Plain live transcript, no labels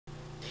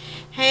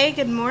Hey,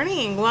 good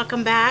morning.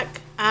 Welcome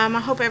back. I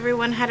hope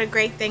everyone had a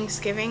great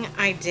Thanksgiving.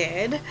 I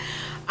did.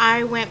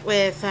 I went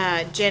with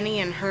Jenny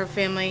and her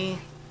family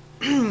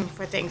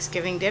for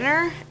Thanksgiving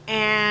dinner,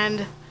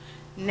 and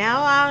now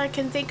all I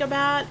can think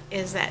about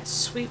is that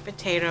sweet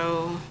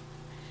potato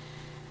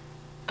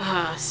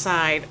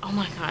side. Oh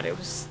my god, it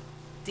was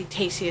the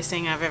tastiest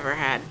thing I've ever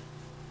had.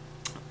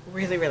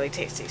 Really, really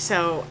tasty.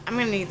 So I'm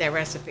going to need that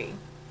recipe.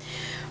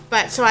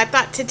 But so I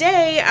thought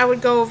today I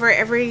would go over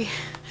every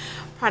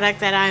product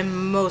that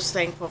I'm most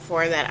thankful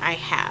for that I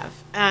have.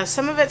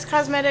 Some of it's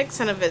cosmetic,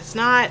 some of it's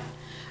not.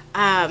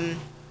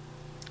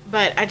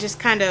 But I just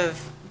kind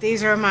of,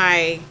 these are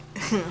my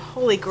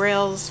holy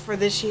grails for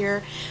this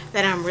year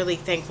that I'm really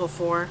thankful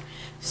for.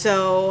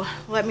 So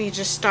let me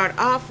just start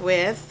off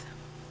with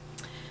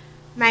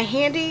my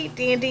handy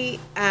dandy,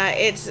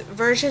 it's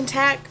version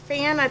tack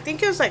fan. I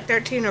think it was like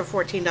 $13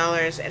 or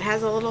 $14. It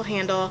has a little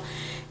handle.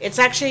 It's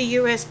actually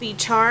USB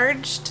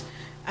charged.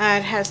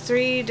 It has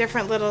 3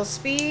 different little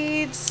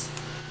speeds.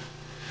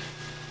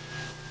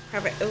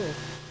 Perfect. Oh.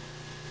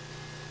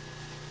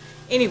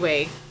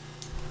 Anyway,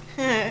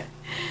 I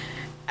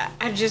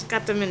just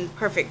got them in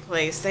perfect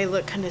place. They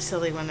look kind of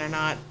silly when they're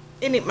not.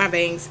 My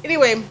bangs.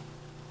 Anyway,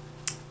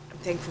 I'm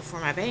thankful for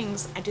my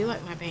bangs. I do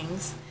like my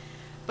bangs.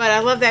 But I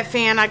love that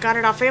fan. I got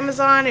it off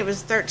Amazon. It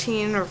was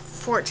 $13 or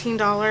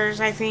 $14,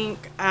 I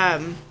think.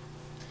 And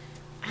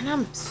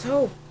I'm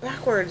so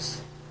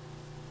backwards.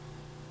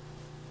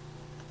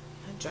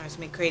 That drives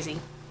me crazy.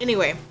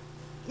 Anyway,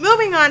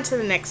 moving on to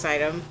the next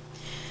item.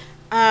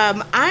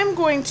 I'm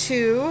going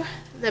to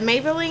the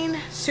Maybelline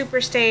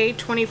Superstay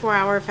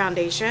 24-Hour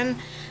Foundation.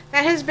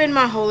 That has been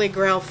my holy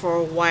grail for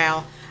a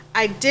while.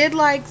 I did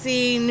like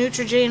the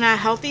Neutrogena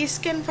Healthy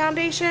Skin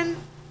Foundation.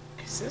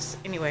 Is this?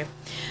 Anyway.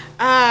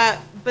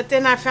 But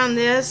then I found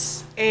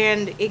this,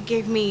 and it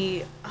gave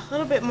me a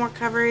little bit more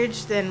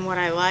coverage than what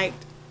I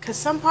liked. Because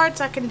some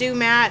parts I can do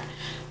matte,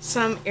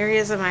 some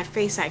areas of my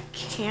face I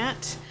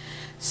can't.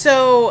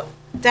 So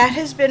that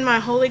has been my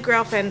holy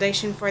grail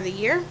foundation for the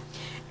year.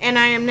 And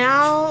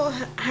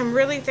I'm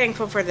really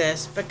thankful for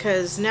this,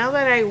 because now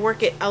that I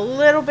work it a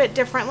little bit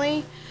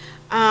differently,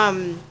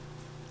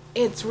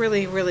 it's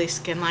really, really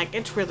skin-like.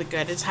 It's really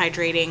good. It's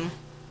hydrating.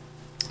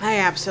 I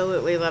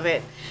absolutely love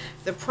it.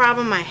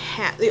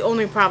 The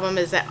only problem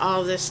is that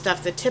all this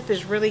stuff, the tip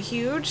is really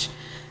huge,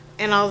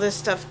 and all this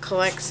stuff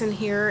collects in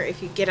here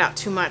if you get out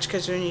too much,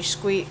 because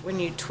when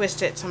you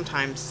twist it,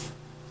 sometimes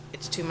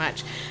it's too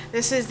much.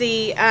 This is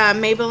the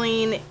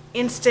Maybelline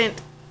Instant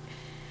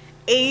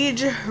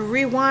Age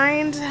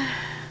Rewind.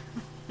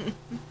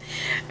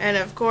 And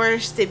of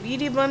course, the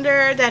Beauty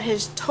Blender that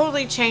has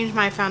totally changed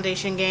my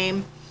foundation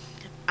game.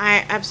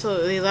 I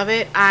absolutely love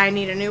it. I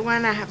need a new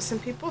one. I have some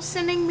people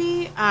sending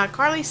me.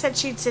 Carly said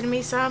she'd send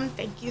me some.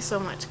 Thank you so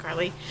much,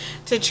 Carly.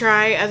 To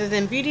try other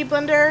than Beauty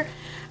Blender.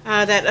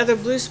 That other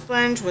blue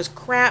sponge was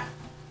crap.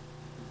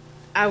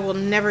 I will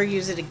never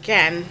use it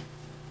again.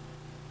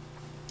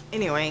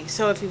 Anyway,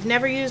 so if you've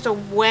never used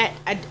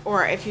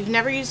if you've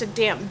never used a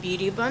damp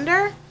Beauty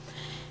Blender,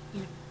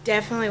 you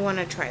definitely want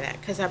to try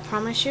that, because I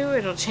promise you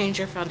it'll change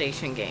your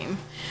foundation game.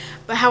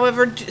 But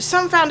however,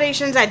 some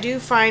foundations I do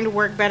find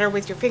work better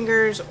with your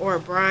fingers or a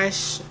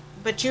brush,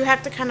 but you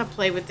have to kind of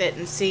play with it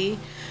and see.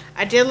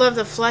 I did love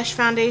the Flush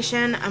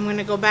foundation. I'm going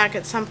to go back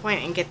at some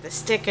point and get the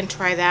stick and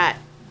try that,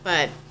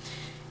 but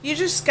you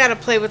just got to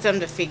play with them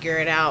to figure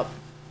it out.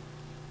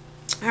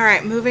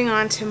 Alright, moving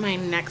on to my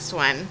next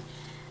one.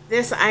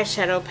 This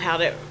eyeshadow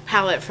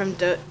palette from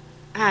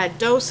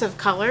Dose of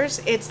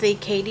Colors. It's the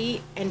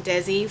Katie and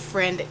Desi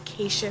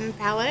Friendcation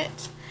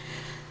palette.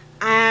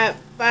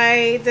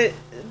 By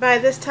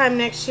this time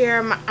next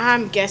year,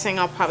 I'm guessing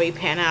I'll probably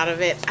pan out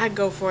of it. I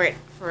go for it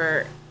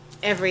for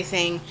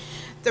everything.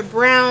 The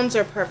browns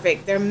are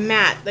perfect. They're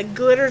matte. The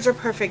glitters are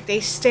perfect. They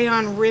stay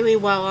on really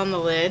well on the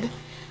lid.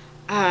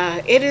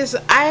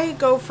 I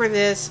go for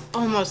this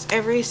almost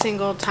every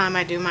single time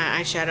I do my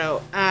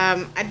eyeshadow.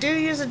 I do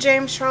use a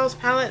James Charles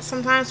palette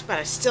sometimes, but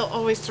I still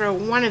always throw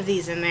one of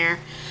these in there.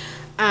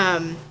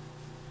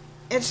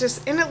 It's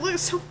just, and it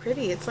looks so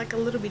pretty. It's like a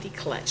little bitty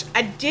clutch.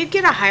 I did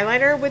get a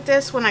highlighter with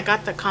this when I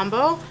got the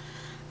combo.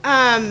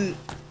 But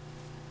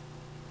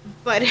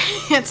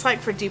it's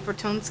like for deeper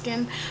tone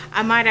skin.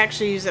 I might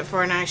actually use it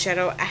for an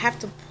eyeshadow. I have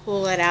to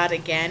pull it out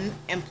again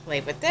and play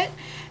with it.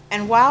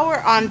 And while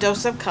we're on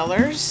Dose of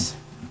Colors,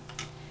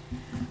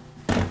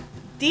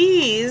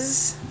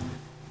 these,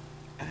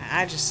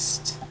 I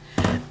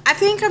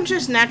think I'm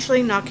just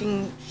naturally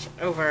knocking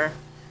over.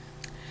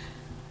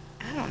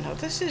 I don't know.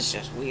 This is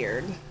just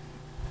weird.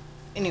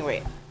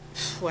 Anyway,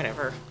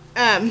 whatever.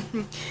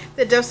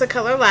 The Dose of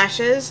Color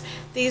lashes.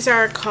 These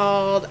are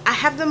called, I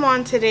have them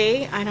on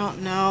today. I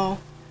don't know.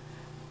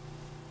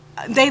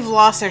 They've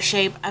lost their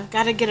shape. I've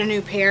got to get a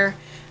new pair.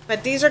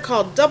 But these are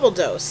called Double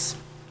Dose.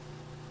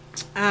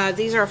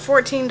 These are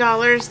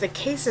 $14. The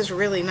case is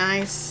really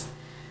nice.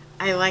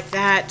 I like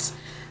that.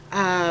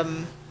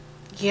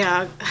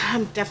 Yeah,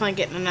 I'm definitely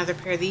getting another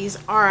pair. These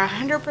are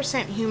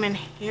 100% human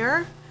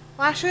hair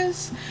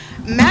lashes.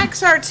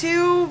 MAC's are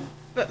too,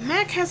 but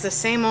MAC has the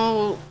same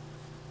old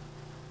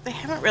they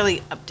haven't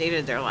really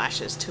updated their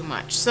lashes too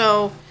much,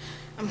 so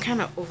I'm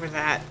kind of over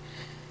that.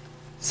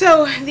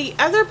 So the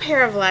other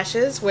pair of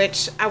lashes,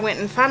 which I went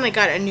and finally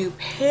got a new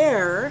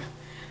pair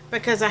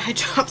because I had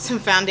dropped some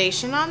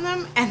foundation on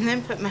them and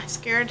then put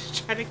mascara to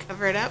try to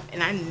cover it up,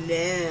 and I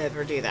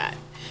never do that.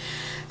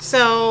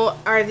 So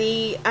are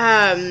the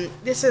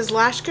this is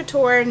Lash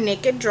Couture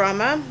Naked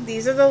Drama.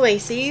 These are the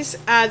lacies.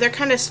 They're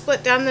kind of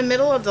split down the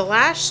middle of the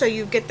lash, so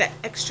you get that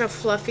extra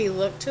fluffy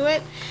look to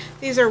it.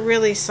 These are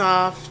really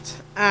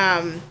soft.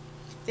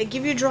 They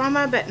give you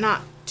drama, but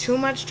not too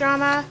much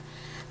drama.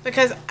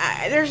 Because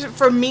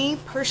for me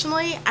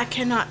personally, I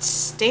cannot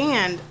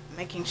stand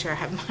making sure I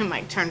have my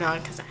mic turned on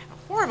because I have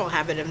a horrible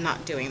habit of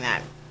not doing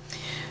that.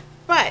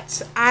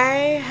 But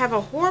I have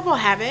a horrible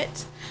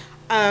habit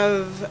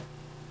of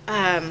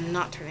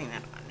not turning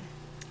that on.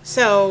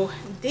 So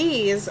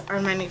these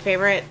are my new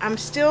favorite. I'm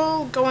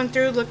still going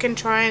through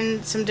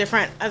trying some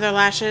different other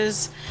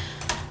lashes,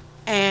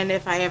 and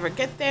if I ever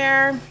get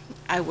there,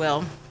 I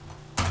will.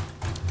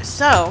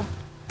 So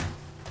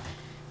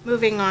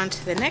moving on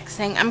to the next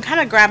thing, I'm kind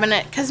of grabbing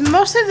it because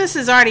most of this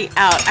is already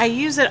out. I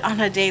use it on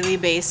a daily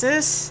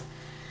basis,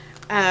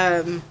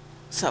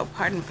 so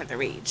pardon for the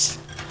reach.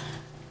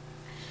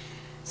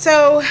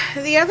 So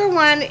the other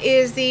one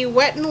is the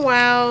Wet n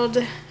Wild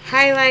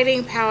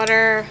Highlighting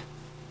Powder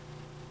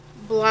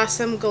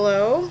Blossom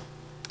Glow.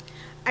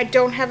 I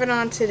don't have it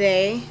on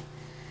today,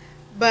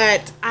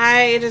 but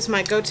it is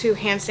my go-to,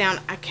 hands down.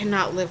 I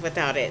cannot live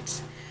without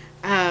it.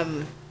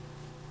 Oh,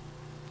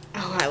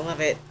 I love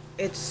it.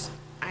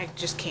 I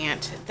just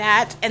can't.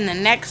 That, and the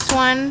next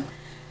one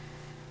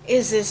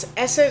is this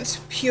Essence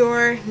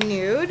Pure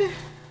Nude.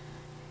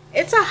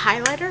 It's a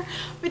highlighter,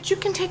 but you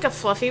can take a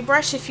fluffy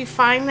brush if you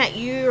find that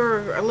you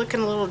are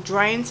looking a little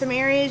dry in some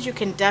areas. You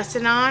can dust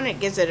it on.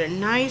 It gives it a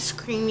nice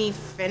creamy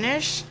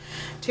finish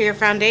to your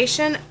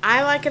foundation.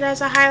 I like it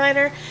as a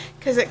highlighter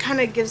because it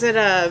kind of gives it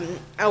a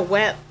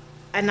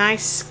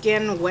nice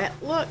skin wet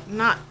look.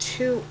 Not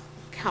too,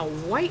 look how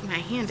white my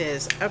hand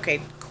is. Okay,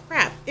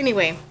 crap.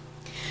 Anyway.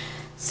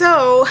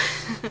 So,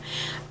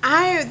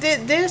 I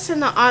did this in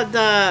the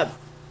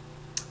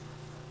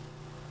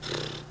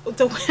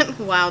Wet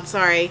n Wild,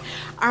 sorry,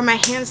 are my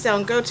hands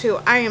down go-to.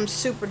 I am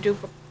super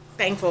duper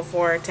thankful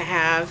for it to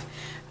have,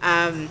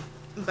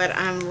 but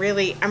I'm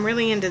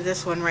really into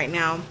this one right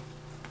now.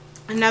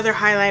 Another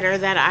highlighter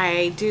that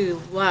I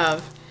do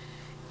love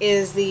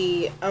is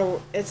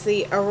it's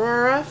the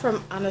Aurora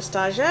from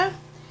Anastasia.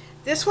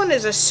 This one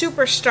is a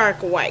super stark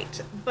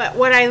white, but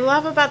what I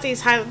love about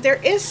these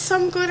there is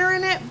some glitter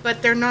in it,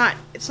 but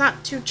it's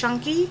not too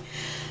chunky.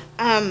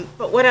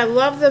 But what I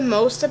love the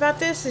most about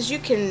this is you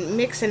can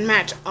mix and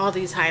match all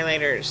these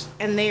highlighters,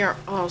 and they are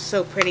all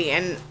so pretty.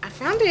 And I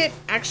found it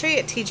actually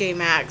at TJ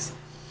Maxx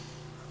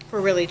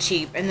for really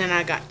cheap, and then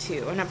I got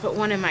two, and I put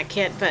one in my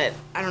kit, but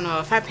I don't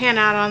know if I pan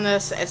out on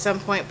this at some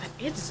point.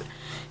 But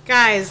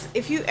guys,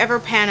 if you ever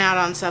pan out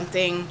on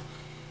something,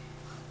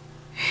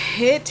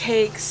 it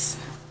takes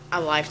a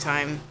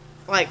lifetime.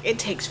 Like, it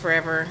takes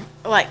forever.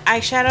 Like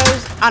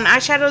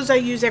eyeshadows I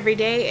use every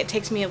day, it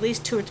takes me at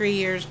least 2 or 3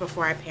 years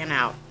before I pan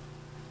out.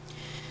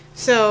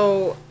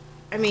 So,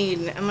 I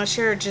mean, unless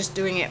you're just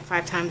doing it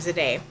 5 times a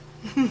day.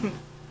 I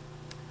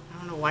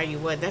don't know why you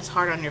would. That's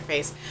hard on your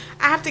face.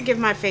 I have to give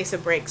my face a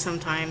break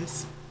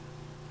sometimes.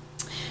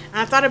 And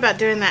I thought about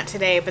doing that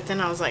today, but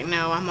then I was like,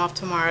 no, I'm off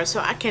tomorrow,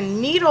 so I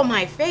can needle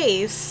my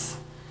face.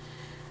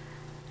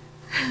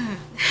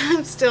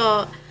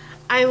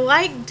 I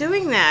like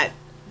doing that,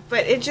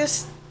 but it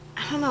just,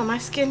 I don't know, my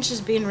skin's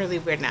just being really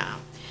weird now.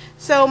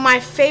 So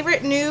my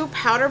favorite new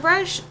powder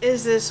brush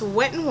is this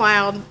Wet n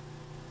Wild.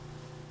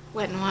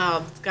 Wet n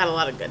Wild, it's got a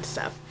lot of good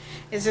stuff.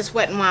 It's this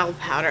Wet n Wild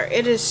powder.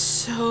 It is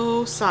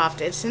so soft.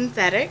 It's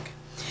synthetic,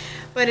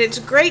 but it's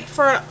great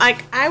for,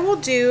 like, I will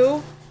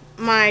do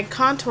my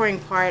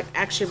contouring part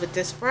actually with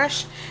this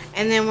brush,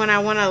 and then when I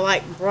want to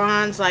like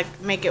bronze, like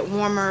make it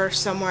warmer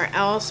somewhere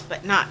else,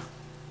 but not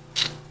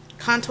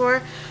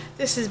contour,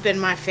 this has been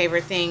my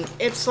favorite thing.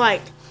 It's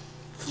like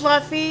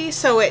fluffy,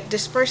 so it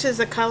disperses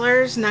the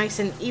colors nice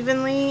and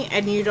evenly,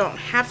 and you don't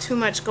have too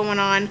much going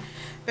on,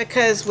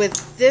 because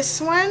with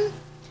this one,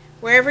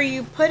 wherever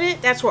you put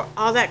it, that's where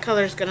all that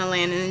color is going to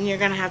land, and then you're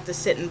going to have to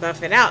sit and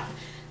buff it out.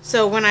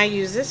 So when I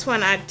use this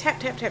one, I tap,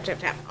 tap, tap, tap,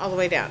 tap all the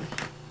way down.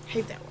 I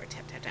hate that word,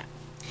 tap, tap, tap.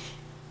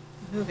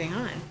 Moving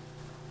on.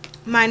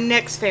 My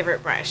next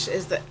favorite brush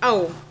is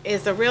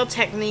the Real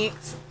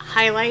Techniques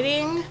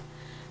highlighting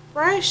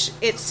brush.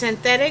 It's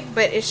synthetic,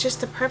 but it's just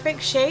the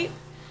perfect shape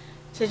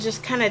to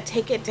just kind of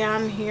take it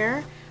down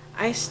here.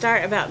 I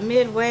start about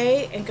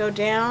midway and go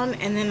down,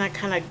 and then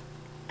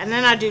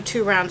I do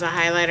 2 rounds of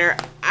highlighter.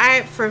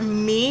 For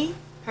me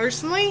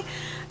personally,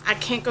 I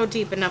can't go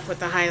deep enough with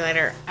the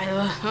highlighter. I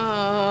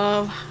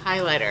love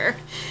highlighter.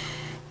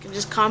 You can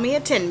just call me a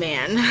Tin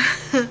Man.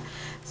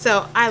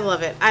 So I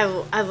love it. I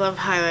love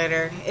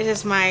highlighter.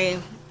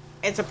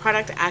 It's a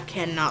product I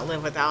cannot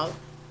live without.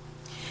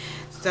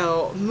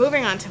 So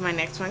moving on to my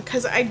next one,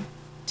 because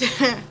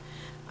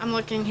I'm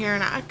looking here,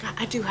 and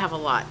I do have a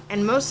lot.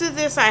 And most of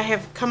this I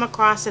have come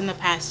across in the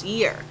past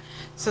year.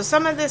 So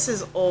some of this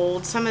is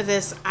old, some of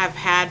this I've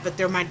had, but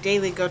they're my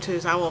daily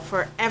go-tos. I will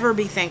forever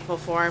be thankful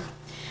for.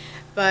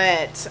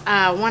 But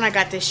one I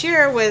got this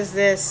year was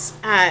this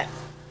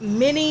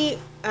mini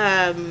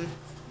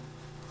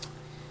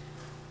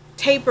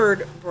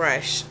tapered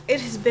brush.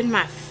 It has been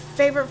my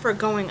favorite for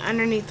going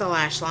underneath the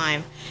lash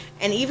line.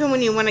 And even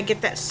when you want to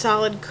get that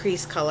solid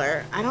crease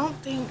color, I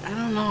don't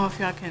know if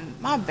y'all can,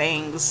 my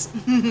bangs.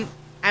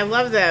 I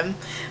love them,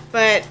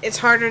 but it's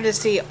harder to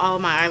see all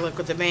my eye look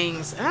with the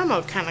bangs. And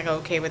I'm kind of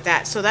okay with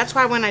that. So that's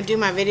why when I do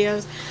my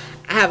videos,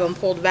 I have them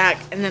pulled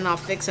back and then I'll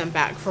fix them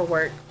back for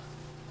work.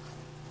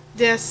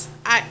 This,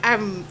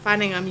 I'm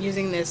finding I'm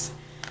using this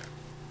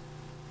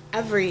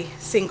every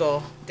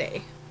single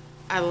day.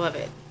 I love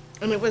it.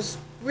 And it was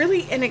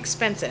really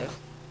inexpensive.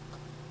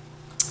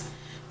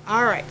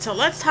 Alright, so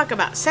let's talk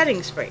about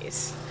setting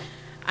sprays.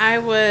 I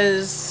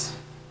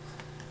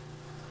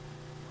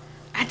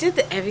did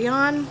the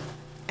Evian,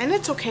 and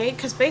it's okay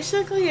because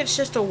basically it's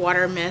just a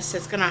water mist.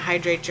 It's going to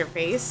hydrate your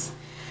face.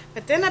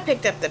 But then I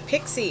picked up the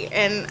Pixie,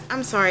 and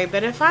I'm sorry,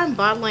 but if I'm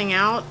bottling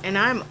out and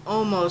I'm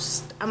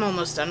almost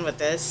done with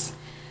this,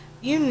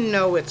 you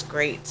know it's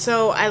great.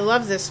 So I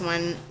love this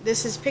one.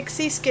 This is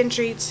Pixie Skin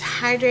Treats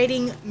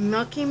Hydrating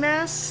Milky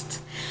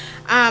Mist.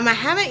 I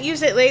haven't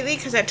used it lately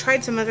because I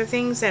tried some other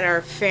things that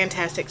are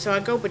fantastic. So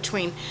I go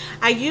between.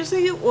 I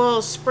usually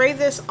will spray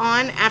this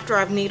on after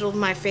I've needled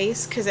my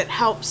face because it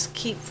helps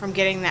keep from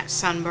getting that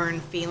sunburn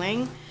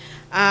feeling.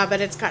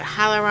 But it's got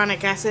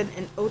hyaluronic acid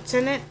and oats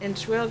in it, and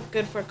it's real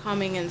good for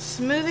calming and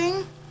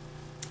smoothing.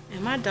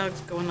 And my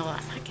dog's going a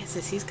lot. My guess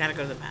is he's got to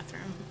go to the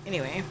bathroom.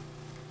 Anyway,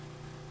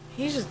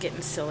 he's just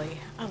getting silly.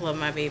 I love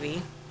my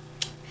baby.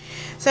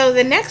 So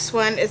the next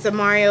one is the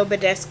Mario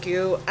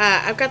Badescu.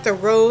 I've got the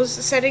Rose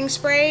Setting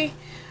Spray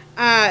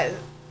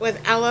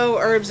with aloe,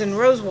 herbs, and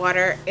rose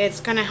water.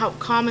 It's going to help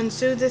calm and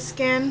soothe the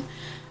skin,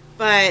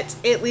 but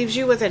it leaves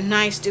you with a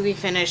nice dewy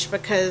finish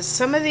because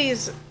some of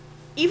these,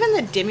 even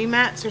the demi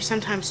mattes, are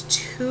sometimes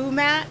too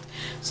matte.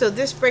 So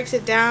this breaks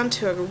it down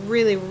to a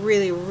really,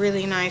 really,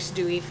 really nice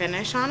dewy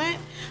finish on it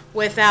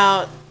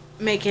without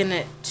making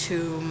it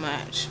too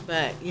much.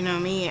 But you know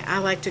me, I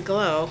like to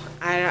glow.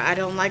 I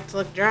don't like to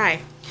look dry.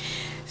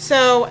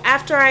 So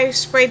after I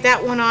sprayed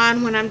that one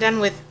on, when I'm done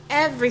with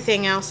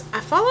everything else, I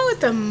follow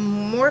with the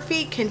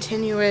Morphe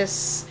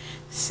Continuous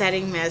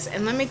Setting Mist.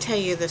 And let me tell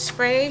you, the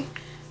spray,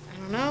 I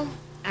don't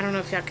know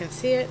if y'all can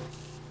see it.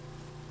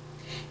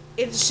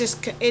 It's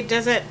just, it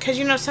doesn't, because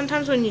you know,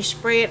 sometimes when you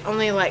spray it,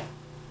 only like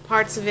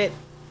parts of it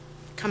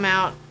come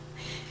out.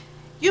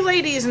 You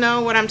ladies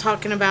know what I'm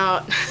talking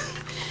about.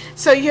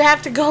 So you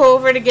have to go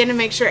over it again to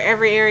make sure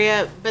every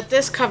area, but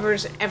this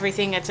covers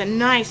everything. It's a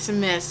nice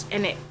mist,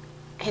 and it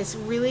has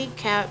really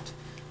kept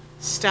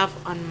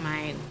stuff on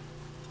my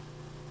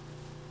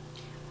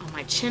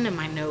chin and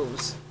my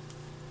nose.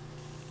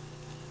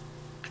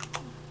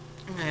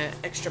 I'm gonna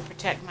extra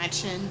protect my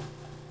chin.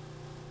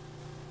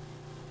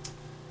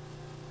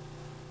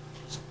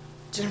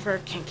 Jennifer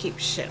can't keep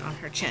shit on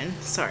her chin.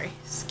 Sorry,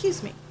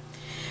 excuse me.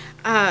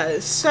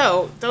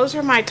 So those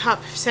are my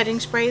top setting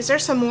sprays.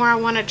 There's some more I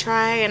want to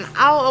try, and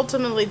I'll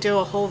ultimately do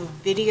a whole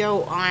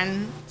video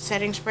on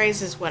setting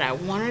sprays is what I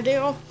want to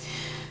do.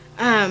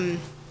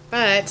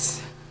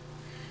 But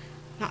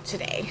not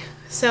today.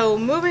 So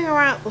moving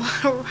around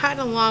right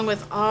along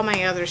with all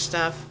my other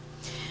stuff,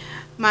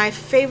 my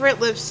favorite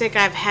lipstick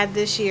I've had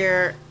this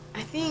year,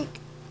 I think,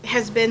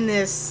 has been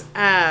this.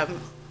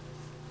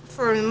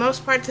 For the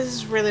most part, this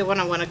is really what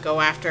I want to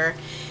go after.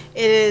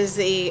 It is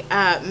the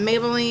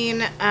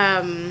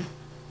Maybelline.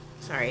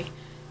 Sorry,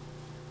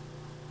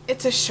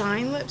 it's a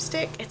shine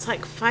lipstick. It's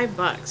like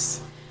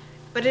 $5,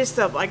 but it's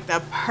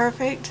the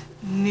perfect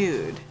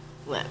nude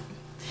lip.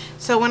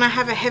 So when I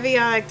have a heavy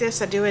eye like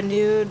this, I do a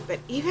nude, but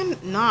even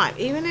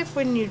if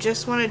when you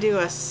just want to do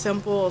a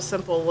simple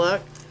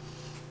look,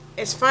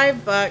 it's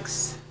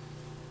 $5.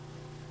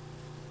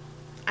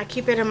 I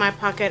keep it in my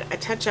pocket. I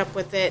touch up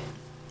with it.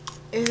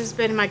 It has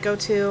been my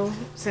go-to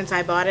since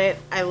I bought it.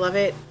 I love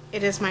it.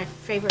 It is my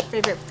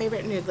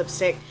favorite nude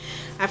lipstick.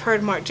 I've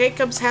heard Marc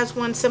Jacobs has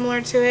one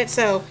similar to it,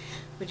 so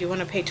would you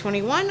want to pay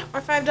 $21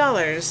 or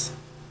 $5?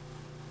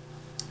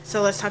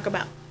 So let's talk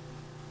about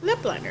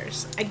lip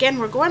liners. Again,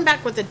 we're going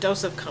back with a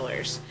dose of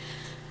colors.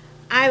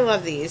 I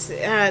love these.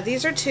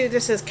 These are two.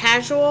 This is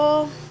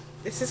Casual.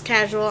 This is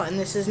Casual, and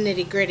this is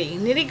Nitty Gritty.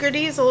 Nitty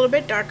Gritty is a little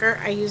bit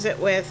darker. I use it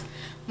with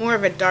more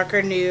of a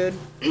darker nude.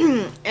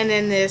 And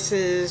then this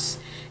is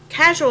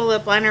Casual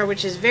lip liner,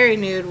 which is very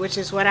nude, which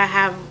is what I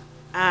have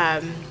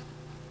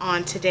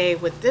on today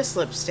with this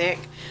lipstick.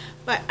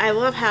 But I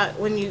love how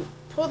when you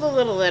pull the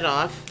little lid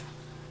off,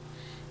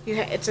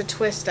 it's a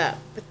twist up,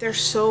 but they're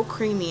so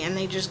creamy and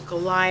they just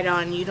glide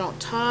on. You don't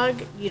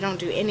tug, you don't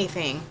do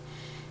anything.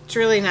 It's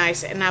really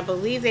nice, and I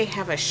believe they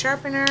have a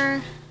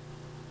sharpener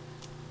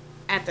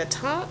at the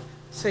top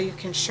so you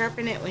can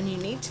sharpen it when you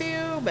need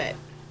to, but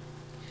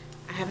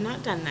I have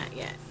not done that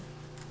yet,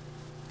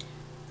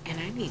 and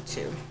I need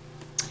to.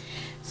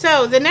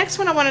 So the next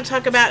one I want to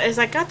talk about is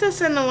I got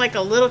this in like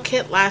a little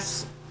kit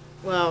last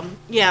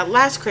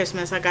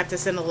Christmas. I got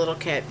this in a little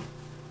kit.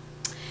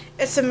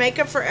 It's a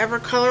Makeup Forever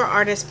Color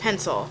Artist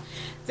Pencil.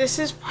 This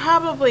is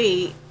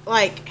probably,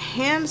 like,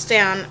 hands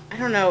down, I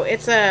don't know,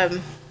 it's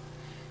a,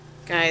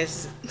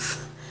 guys,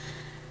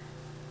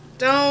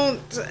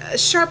 don't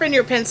sharpen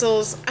your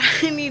pencils.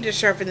 I need to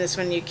sharpen this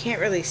one. You can't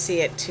really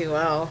see it too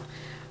well.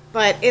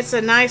 But it's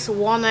a nice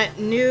walnut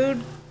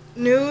nude.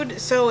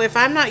 So if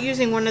I'm not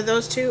using one of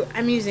those two,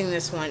 I'm using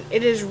this one.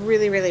 It is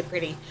really, really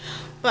pretty.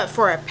 But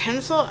for a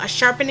pencil, a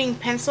sharpening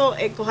pencil,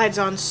 it glides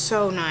on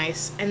so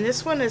nice. And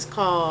this one is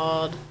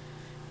called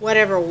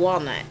whatever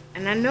walnut.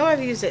 And I know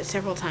I've used it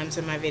several times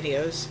in my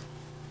videos.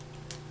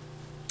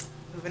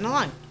 Moving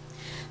along.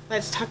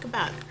 Let's talk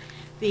about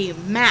the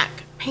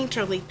MAC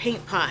Painterly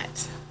Paint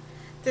Pot.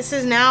 This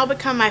has now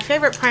become my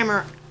favorite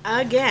primer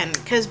again.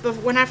 Because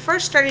when I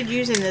first started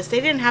using this, they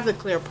didn't have the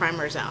clear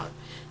primers out.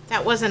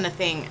 That wasn't a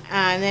thing.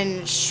 And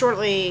then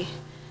shortly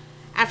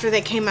after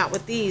they came out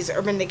with these,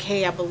 Urban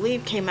Decay, I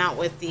believe, came out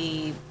with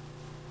the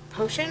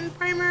Potion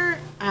primer.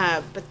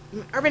 But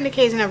Urban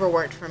Decay's never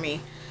worked for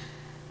me.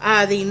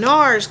 The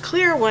NARS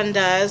clear one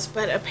does,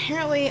 but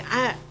apparently,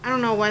 I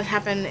don't know what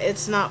happened.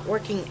 It's not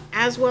working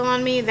as well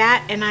on me.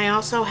 That, and I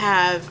also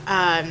have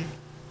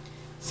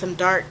some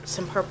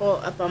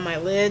purple up on my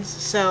lids.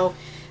 So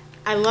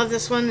I love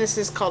this one. This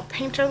is called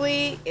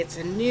Painterly. It's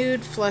a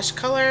nude flush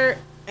color,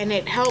 and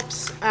it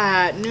helps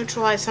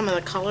neutralize some of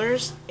the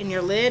colors in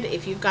your lid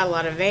if you've got a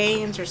lot of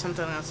veins or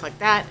something else like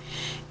that.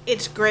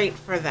 It's great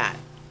for that.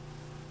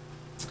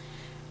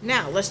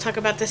 Now, let's talk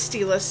about the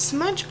Stila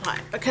Smudge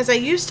Pot, because I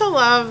used to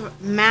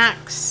love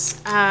MAC's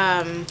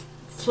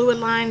Fluid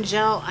Line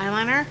Gel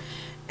Eyeliner,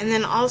 and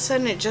then all of a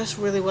sudden it just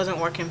really wasn't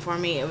working for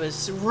me. It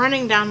was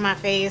running down my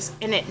face,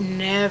 and it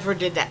never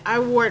did that. I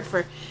wore it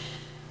for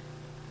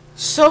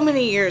so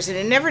many years, and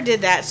it never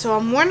did that, so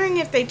I'm wondering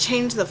if they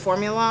changed the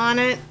formula on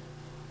it.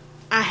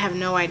 I have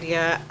no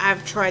idea.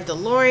 I've tried the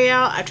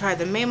L'Oreal, I tried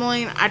the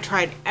Maybelline, I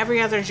tried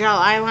every other gel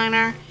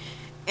eyeliner,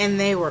 and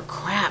they were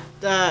crap.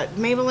 The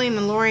Maybelline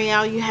and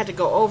L'Oreal, you had to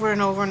go over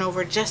and over and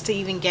over just to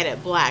even get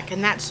it black.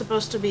 And that's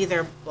supposed to be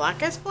their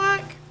blackest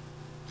black.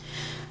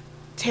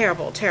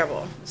 Terrible,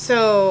 terrible.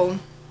 So,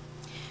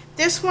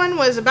 this one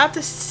was about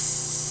the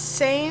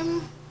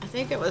same. I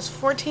think it was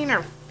 14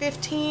 or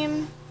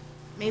 15,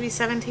 maybe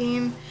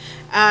 17.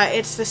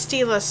 It's the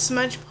Stila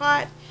Smudge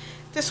Pot.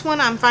 This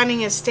one I'm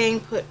finding is staying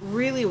put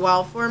really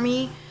well for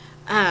me.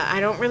 I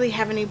don't really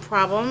have any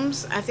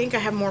problems. I think I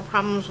have more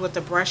problems with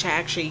the brush I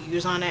actually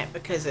use on it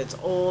because it's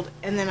old.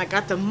 And then I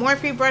got the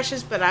Morphe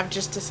brushes, but I've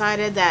just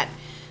decided that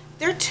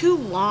they're too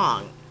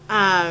long.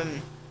 I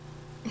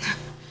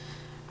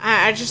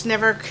just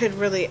never could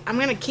really... I'm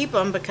going to keep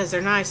them because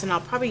they're nice, and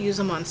I'll probably use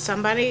them on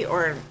somebody,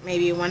 or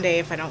maybe one day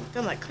if I don't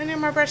feel like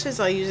cleaning my brushes,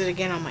 I'll use it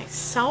again on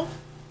myself.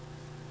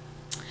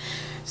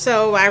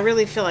 So I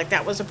really feel like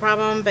that was a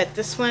problem, but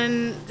this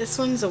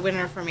one's a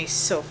winner for me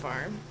so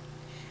far.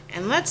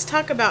 And let's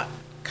talk about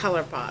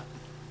ColourPop.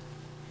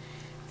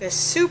 The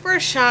Super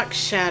Shock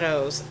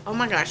Shadows. Oh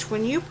my gosh,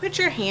 when you put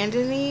your hand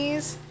in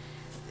these,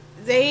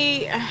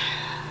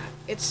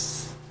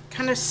 it's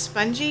kind of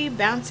spongy,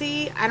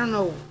 bouncy. I don't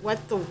know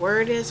what the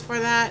word is for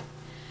that.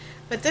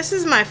 But this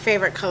is my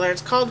favorite color.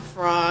 It's called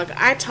Frog.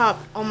 I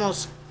top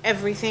almost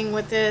everything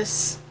with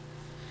this.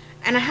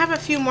 And I have a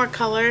few more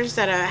colors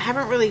that I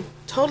haven't really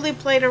totally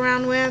played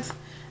around with.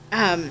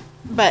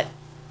 But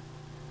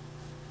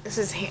this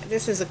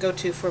is a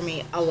go-to for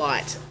me a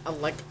lot.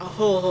 Like a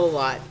whole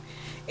lot.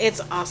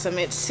 It's awesome.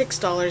 It's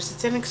 $6.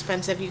 It's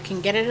inexpensive. You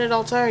can get it at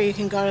Ulta, or you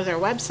can go to their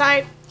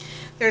website.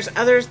 There's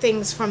other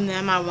things from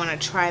them I want to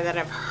try that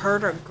I've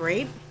heard are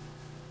great.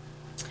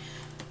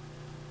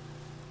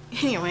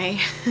 Anyway,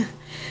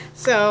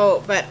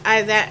 so, but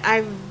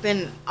I've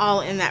been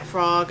all in that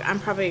Frog. I'm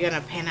probably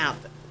gonna pan out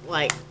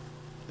like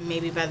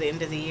maybe by the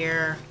end of the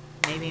year,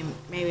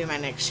 maybe my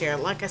next year.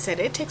 Like I said,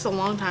 it takes a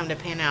long time to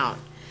pan out.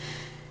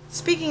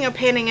 Speaking of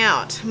panning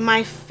out,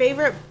 my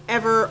favorite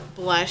ever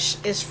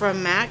blush is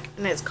from MAC,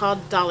 and it's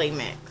called Dolly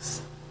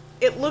Mix.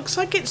 It looks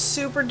like it's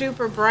super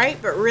duper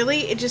bright, but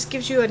really it just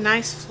gives you a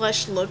nice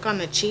flush look on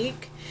the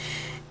cheek.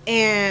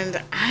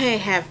 And I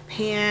have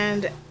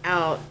panned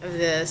out of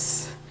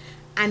this.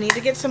 I need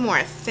to get some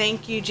more.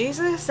 Thank you,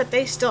 Jesus, that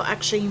they still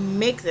actually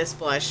make this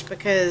blush,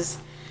 because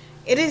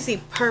it is the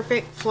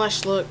perfect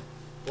flush look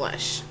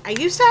blush. I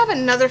used to have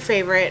another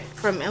favorite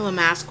from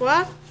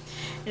Illamasqua.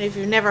 And if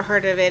you've never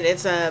heard of it,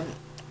 it's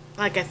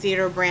like a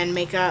theater brand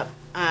makeup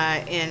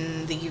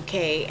in the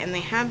UK. And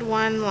they had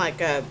one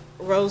like a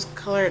rose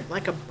colored,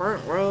 like a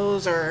burnt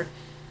rose or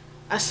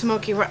a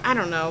smoky, I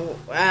don't know,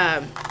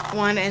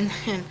 one. And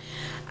then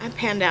I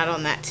panned out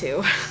on that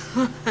too.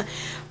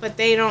 But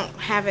they don't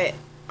have it.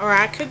 Or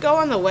I could go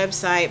on the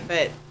website,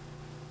 but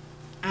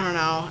I don't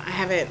know.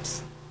 I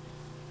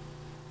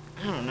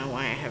don't know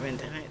why I haven't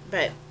done it,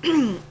 but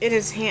it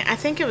is I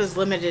think it was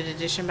limited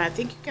edition, but I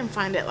think you can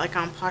find it like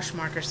on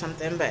Poshmark or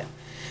something. But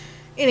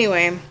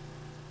anyway,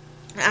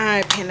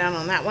 I panned down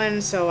on that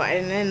one. So,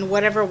 and then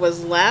whatever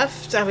was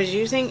left I was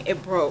using,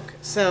 it broke.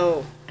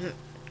 So,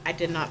 I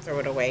did not throw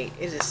it away.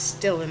 It is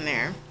still in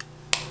there.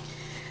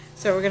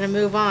 So we're going to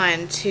move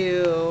on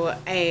to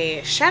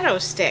a shadow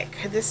stick.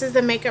 This is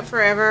the Makeup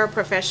Forever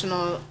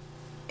Professional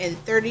in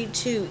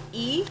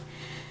 32E.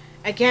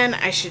 Again,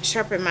 I should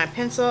sharpen my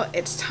pencil.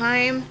 It's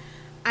time.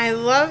 I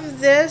love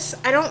this.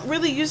 I don't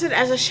really use it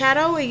as a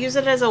shadow. I use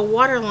it as a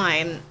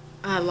waterline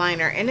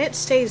liner, and it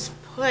stays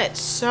put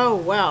so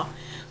well.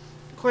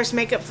 Of course,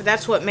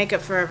 that's what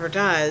Makeup Forever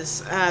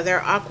does.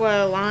 Their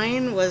Aqua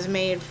line was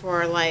made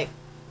for like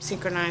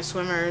synchronized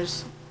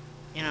swimmers,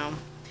 you know.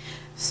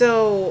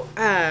 So,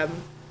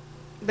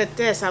 but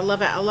this, I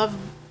love it. I love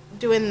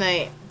doing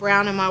the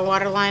brown in my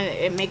waterline.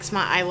 It makes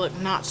my eye look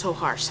not so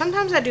harsh.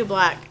 Sometimes I do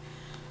black,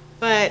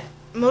 but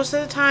most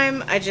of the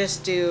time I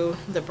just do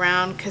the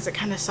brown because it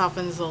kind of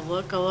softens the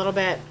look a little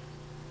bit.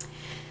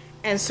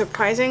 And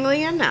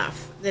surprisingly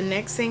enough, the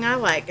next thing I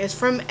like is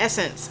from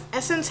Essence.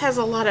 Essence has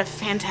a lot of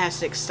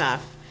fantastic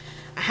stuff.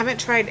 I haven't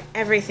tried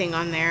everything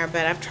on there,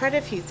 but I've tried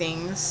a few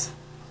things.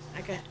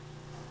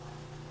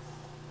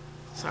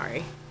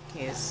 Sorry.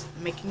 He is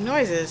making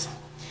noises.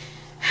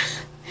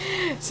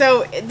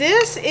 So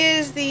this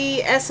is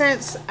the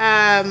Essence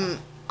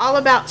All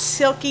About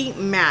Silky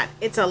Matte.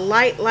 It's a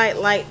light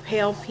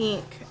pale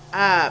pink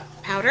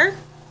powder.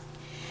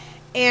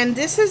 And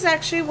this is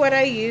actually what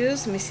I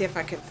use. Let me see if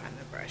I can find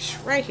the brush.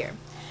 Right here.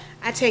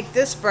 I take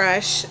this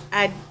brush.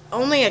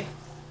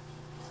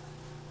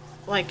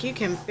 Like you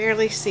can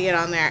barely see it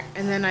on there.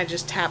 And then I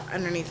just tap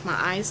underneath my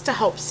eyes to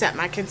help set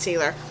my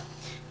concealer.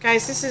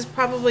 Guys, this is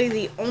probably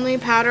the only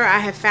powder I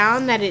have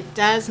found that it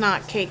does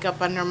not cake up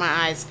under my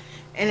eyes,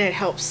 and it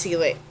helps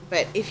seal it.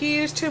 But if you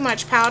use too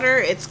much powder,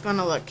 it's going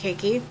to look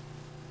cakey.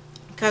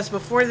 Because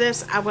before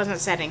this, I wasn't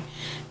setting.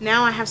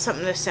 Now I have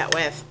something to set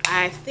with.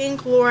 I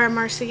think Laura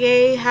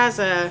Mercier has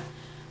a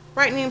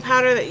brightening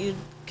powder that you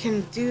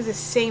can do the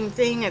same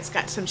thing. It's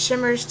got some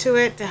shimmers to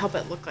it to help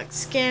it look like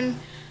skin.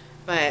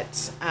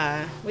 But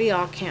we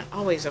all can't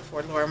always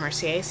afford Laura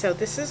Mercier, so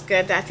this is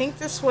good. I think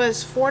this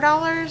was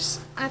 $4,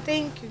 I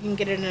think. You can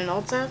get it in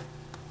Ulta.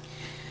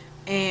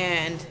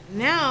 And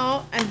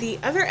now, the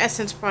other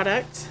Essence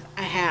product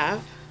I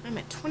have, I'm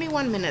at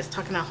 21 minutes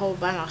talking a whole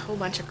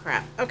bunch of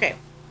crap. Okay.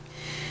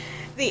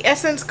 The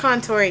Essence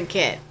Contouring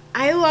Kit.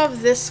 I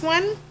love this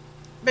one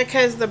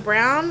because the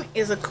brown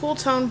is a cool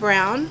tone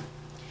brown.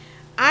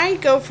 I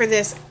go for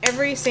this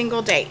every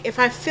single day. If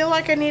I feel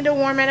like I need to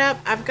warm it up,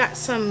 I've got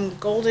some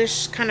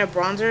goldish kind of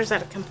bronzers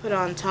that I can put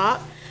on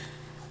top.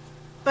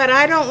 But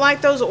I don't like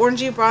those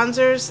orangey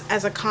bronzers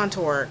as a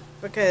contour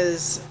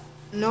because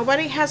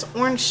nobody has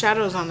orange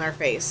shadows on their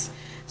face.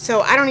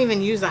 So I don't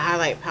even use the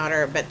highlight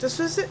powder. But this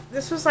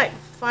was like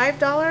 $5,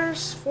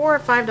 $4 or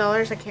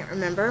 $5, I can't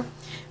remember.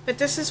 But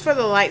this is for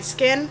the light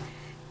skin.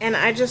 And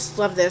I just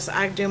love this.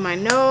 I do my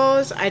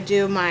nose, I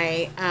do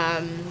my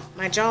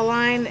my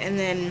jawline, and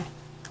then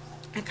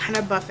I kind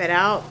of buff it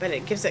out, but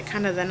it gives it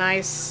kind of the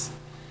nice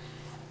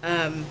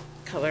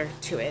color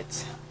to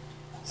it.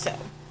 So,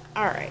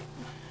 alright.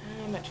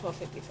 I'm at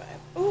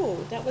 12:55.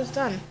 Ooh, that was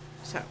done.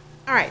 So,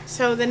 alright.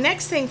 So, the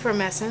next thing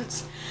from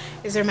Essence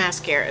is their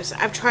mascaras.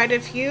 I've tried a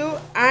few.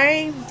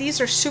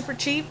 These are super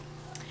cheap.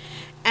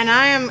 And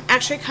I am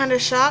actually kind of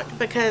shocked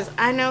because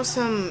I know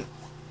some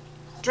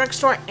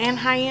drugstore and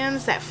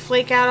high-ends that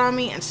flake out on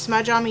me and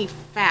smudge on me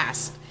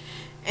fast.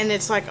 And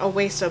it's like a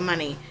waste of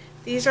money.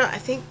 These are, I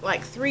think,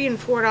 like $3 and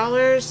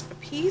 $4 a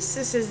piece.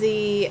 This is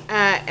the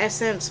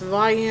Essence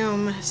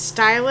Volume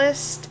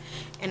Stylist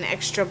in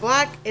Extra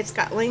Black. It's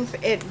got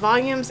it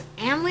volumes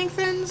and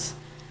lengthens.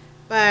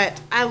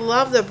 But I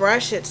love the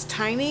brush. It's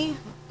tiny.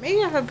 Maybe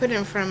if I put it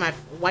in front of my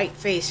white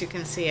face, you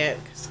can see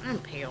it because I'm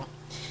pale.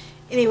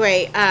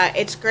 Anyway,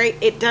 it's great.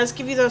 It does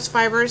give you those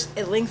fibers.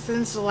 It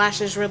lengthens the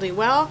lashes really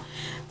well.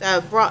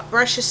 The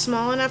brush is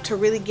small enough to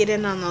really get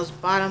in on those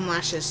bottom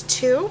lashes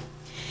too.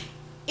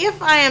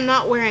 If I am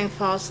not wearing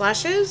false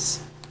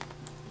lashes,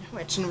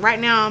 which right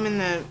now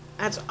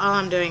that's all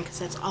I'm doing because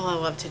that's all I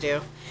love to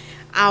do,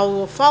 I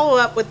will follow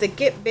up with the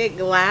Get Big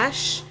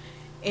Lash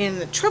in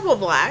the triple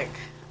black,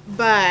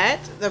 but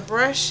the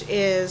brush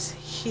is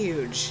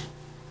huge.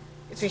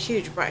 It's a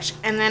huge brush.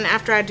 And then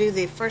after I do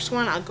the first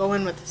one, I'll go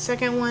in with the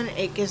second one.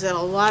 It gives it a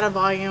lot of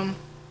volume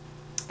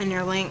and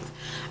your length.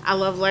 I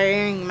love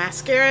layering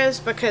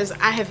mascaras because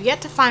I have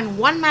yet to find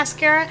one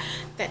mascara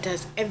that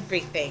does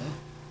everything.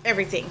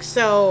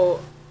 So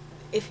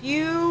if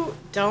you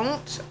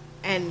don't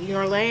and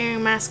you're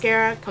layering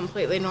mascara,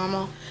 completely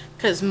normal,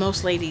 because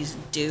most ladies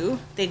do.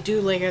 They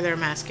do layer their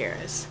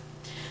mascaras.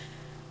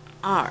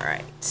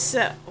 Alright,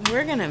 so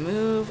we're going to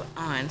move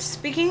on.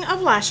 Speaking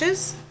of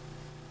lashes,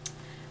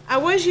 I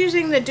was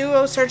using the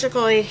Duo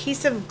Surgical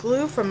Adhesive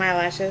Glue for my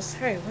lashes.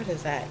 Sorry, what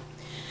is that?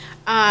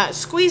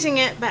 Squeezing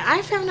it, but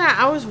I found out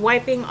I was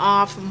wiping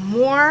off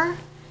more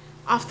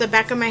off the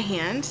back of my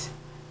hand.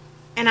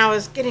 And I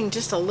was getting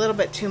just a little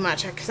bit too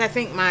much because I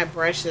think my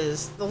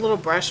the little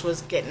brush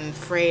was getting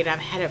frayed. I've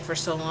had it for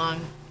so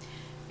long.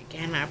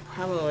 Again, I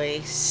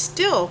probably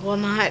still will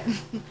not.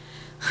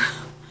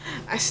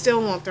 I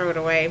still won't throw it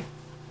away.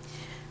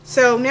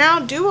 So now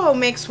Duo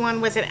makes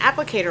one with an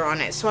applicator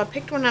on it. So I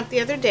picked one up the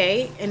other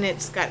day, and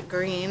it's got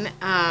green.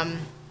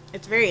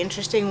 It's very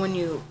interesting when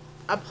you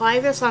apply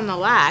this on the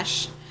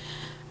lash.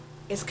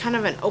 It's kind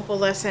of an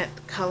opalescent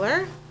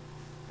color,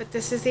 but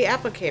this is the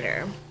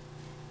applicator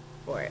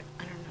for it.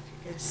 I don't know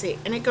if you can see.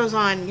 And it goes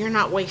on. You're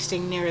not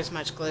wasting near as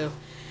much glue.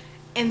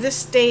 And this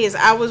stays.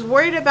 I was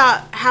worried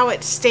about how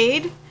it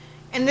stayed,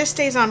 and this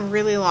stays on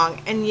really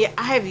long. And yet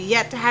I have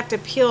yet to have to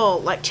peel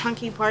like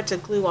chunky parts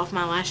of glue off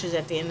my lashes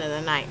at the end of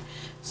the night.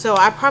 So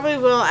I probably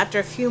will after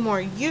a few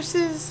more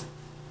uses.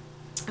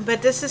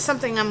 But this is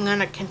something I'm going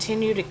to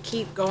continue to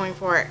keep going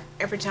for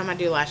every time I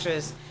do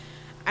lashes.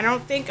 I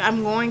don't think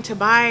I'm going to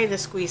buy the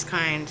squeeze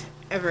kind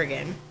ever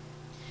again.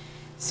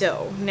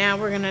 So now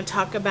we're going to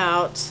talk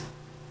about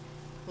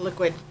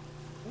liquid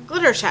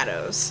glitter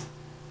shadows.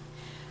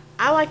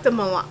 I like the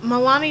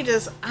Milani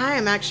does. I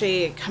am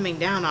actually coming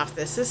down off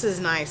this. This is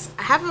nice.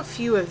 I have a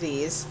few of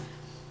these.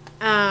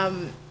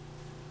 One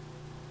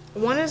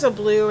is a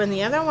blue and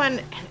the other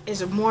one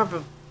is more of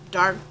a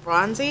dark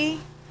bronzy.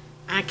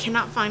 I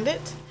cannot find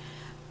it.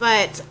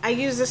 But I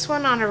use this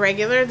one on a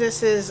regular.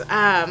 This is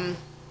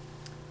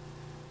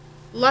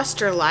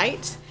Luster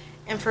Light.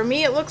 And for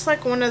me it looks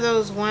like one of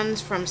those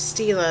ones from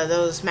Stila.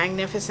 Those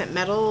Magnificent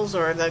Metals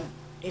or the...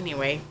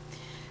 Anyway.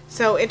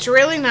 So it's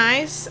really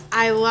nice.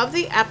 I love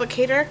the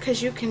applicator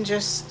because you can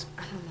just,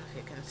 I don't know if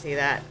you can see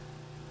that.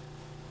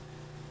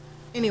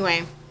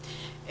 Anyway,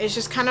 it's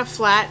just kind of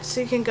flat,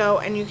 so you can go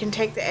and you can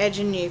take the edge,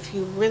 and if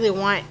you really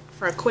want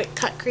for a quick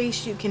cut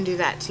crease, you can do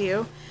that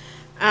too.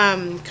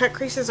 Cut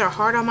creases are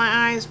hard on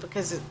my eyes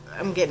because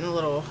I'm getting a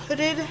little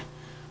hooded,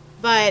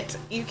 but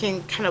you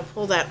can kind of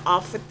pull that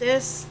off with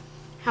this.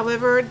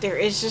 However, there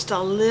is just a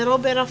little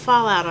bit of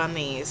fallout on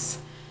these.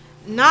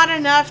 Not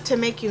enough to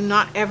make you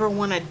not ever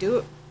want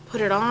to put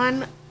it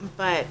on,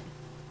 but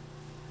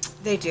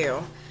they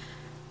do.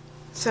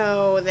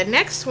 So the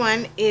next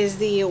one is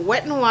the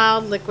Wet n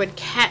Wild Liquid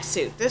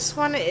Catsuit. This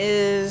one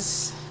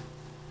is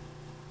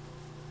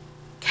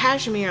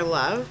Cashmere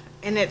Love,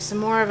 and it's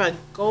more of a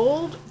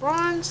gold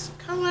bronze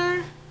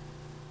color.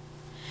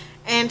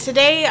 And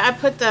today I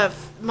put the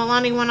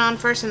Milani one on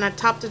first, and I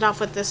topped it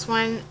off with this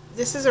one.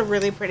 This is a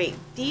really pretty.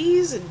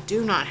 These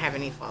do not have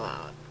any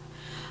fallout.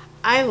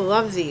 I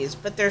love these,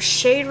 but their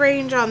shade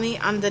range on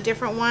the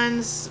different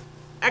ones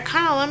are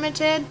kind of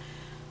limited.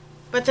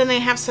 But then they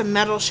have some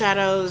metal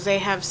shadows. They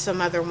have some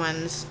other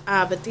ones,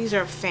 but these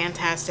are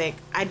fantastic.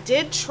 I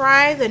did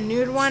try the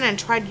nude one and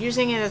tried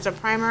using it as a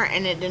primer,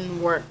 and it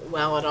didn't work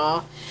well at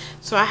all.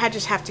 So I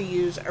just have to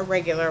use a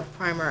regular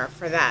primer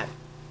for that.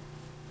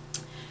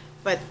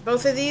 But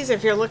both of these,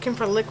 if you're looking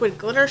for liquid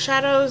glitter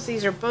shadows,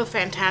 these are both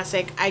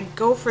fantastic. I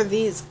go for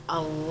these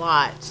a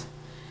lot.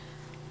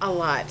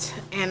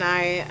 And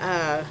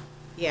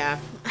yeah.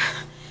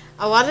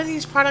 A lot of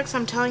these products,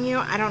 I'm telling you,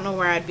 I don't know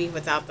where I'd be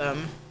without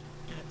them.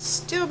 I'd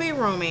still be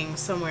roaming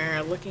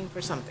somewhere looking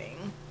for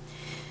something.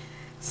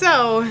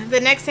 So, the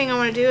next thing I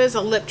want to do is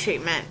a lip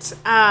treatment.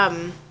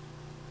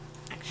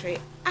 Actually,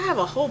 I have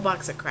a whole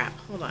box of crap.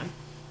 Hold on.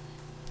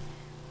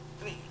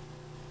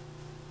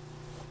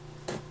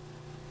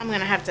 I'm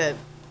going to have to...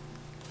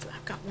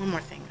 I've got one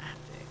more thing I have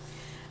to do.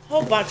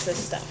 Whole box of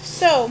stuff.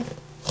 So...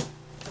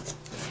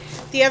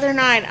 The other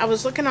night, I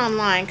was looking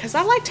online because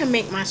I like to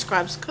make my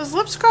scrubs because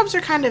lip scrubs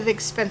are kind of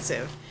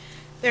expensive.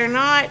 They're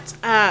not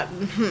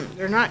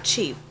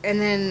cheap,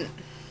 and then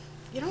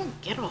you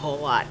don't get a whole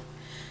lot.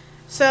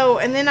 So,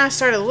 and then I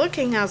started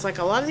looking. I was like,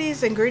 a lot of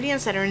these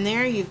ingredients that are in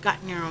there, you've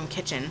got in your own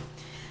kitchen.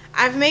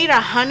 I've made a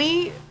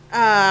honey,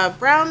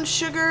 brown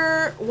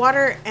sugar,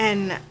 water,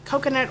 and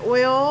coconut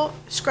oil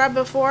scrub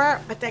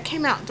before, but that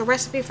came out. The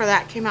recipe for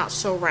that came out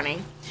so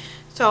runny.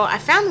 So I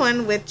found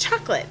one with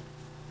chocolate.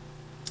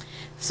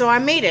 So I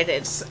made it.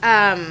 It's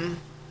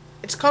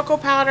cocoa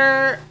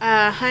powder,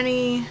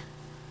 honey,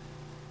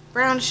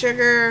 brown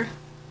sugar,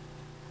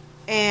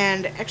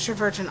 and extra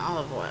virgin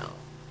olive oil.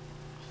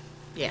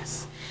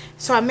 Yes.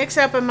 So I mix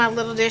it up in my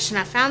little dish, and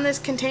I found this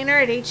container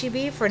at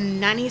H-E-B for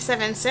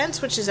 97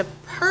 cents, which is a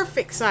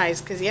perfect size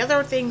because the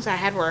other things I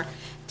had were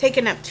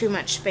taking up too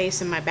much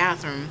space in my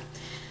bathroom.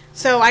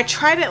 So I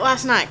tried it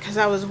last night because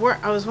I was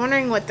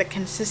wondering what the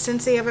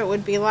consistency of it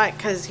would be like,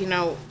 because you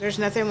know there's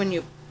nothing when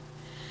you...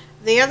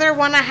 The other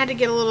one I had to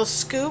get a little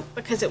scoop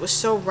because it was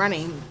so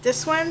runny.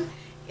 This one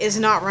is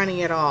not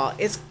runny at all.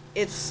 It's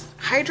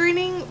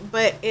hydrating,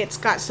 but it's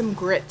got some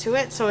grit to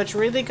it, so it's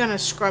really going to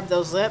scrub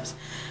those lips.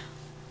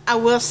 I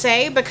will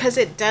say, because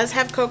it does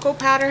have cocoa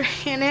powder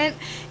in it,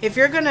 if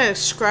you're going to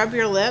scrub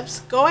your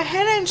lips, go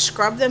ahead and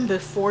scrub them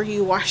before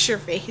you wash your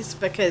face,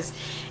 because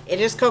it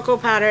is cocoa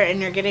powder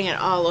and you're getting it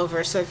all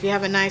over. So if you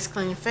have a nice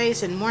clean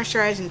face and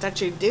moisturize and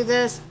thought you'd do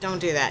this, don't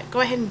do that.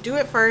 Go ahead and do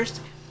it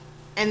first.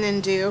 And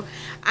then do.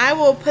 I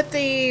will put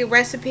the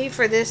recipe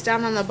for this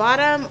down on the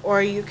bottom,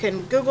 or you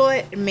can Google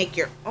it and make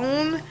your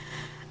own.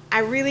 I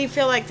really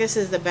feel like this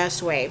is the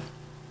best way.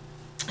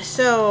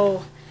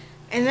 So,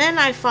 and then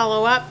I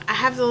follow up. I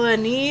have the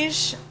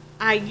Laneige.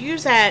 I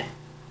use that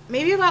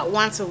maybe about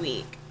once a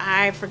week.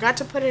 I forgot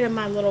to put it in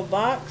my little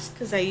box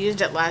because I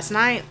used it last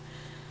night.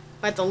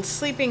 But the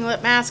Sleeping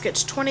Lip Mask,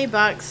 it's 20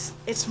 bucks.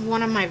 It's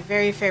one of my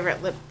very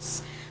favorite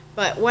lips.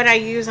 But what I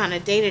use on a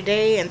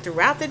day-to-day and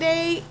throughout the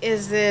day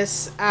is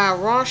this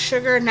raw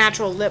sugar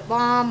natural lip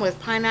balm with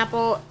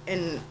pineapple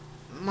and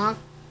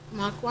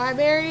maqui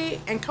berry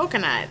and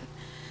coconut.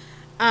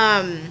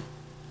 It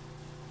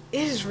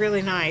is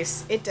really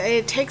nice.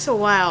 It takes a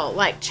while.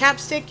 Like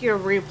chapstick, you're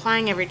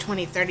reapplying every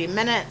 20-30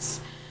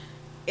 minutes.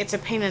 It's a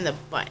pain in the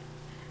butt.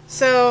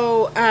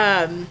 So,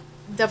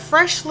 the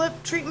fresh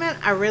lip treatment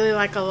I really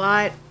like a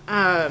lot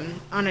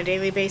on a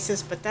daily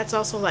basis, but that's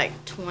also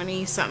like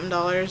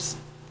 $20-something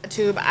a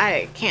tube.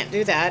 I can't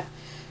do that.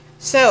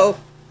 So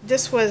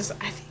this was,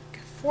 I think,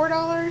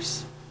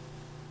 $4.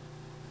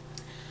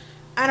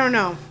 I don't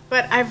know,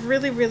 but I've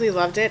really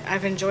loved it.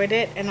 I've enjoyed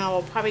it, and I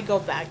will probably go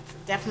back.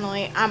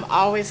 Definitely.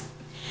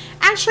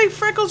 Actually,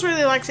 Freckles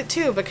really likes it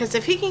too, because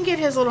if he can get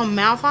his little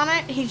mouth on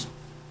it, he's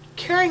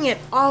carrying it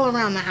all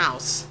around the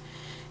house.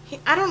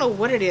 I don't know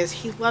what it is.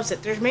 He loves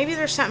it. Maybe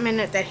there's something in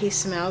it that he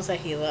smells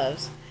that he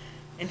loves.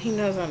 And he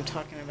knows I'm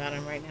talking about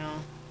him right now.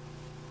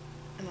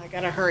 And I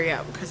gotta hurry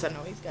up because I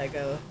know he's gotta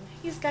go.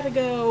 He's gotta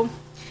go.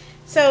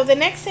 So the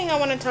next thing I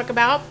want to talk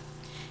about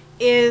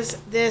is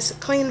this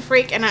Clean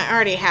Freak, and I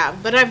already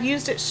have, but I've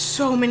used it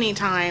so many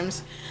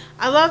times.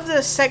 I love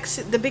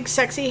the big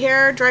sexy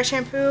hair dry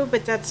shampoo,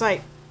 but that's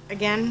like,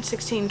 again,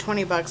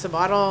 16-20 bucks a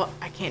bottle.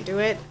 I can't do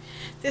it.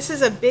 This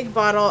is a big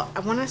bottle. I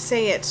want to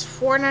say it's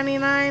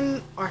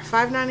 $4.99 or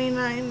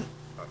 $5.99.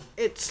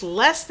 It's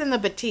less than the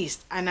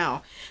Batiste, I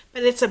know.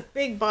 But it's a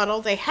big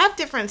bottle. They have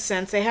different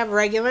scents. They have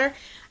regular.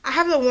 I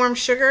have the warm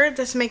sugar.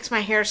 This makes my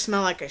hair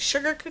smell like a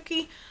sugar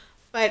cookie.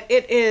 But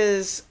it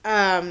is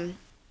a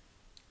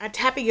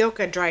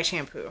tapioca dry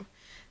shampoo.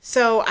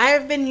 So I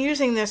have been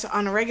using this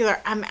on a regular.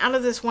 I'm out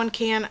of this one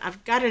can.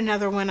 I've got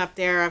another one up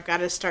there I've got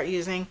to start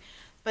using.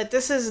 But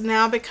this has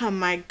now become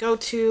my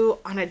go-to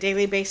on a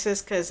daily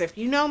basis because if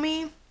you know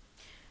me,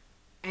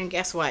 and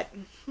guess what?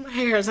 My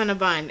hair is in a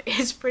bun.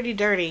 It's pretty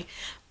dirty.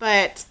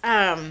 But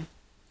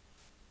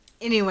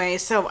anyway,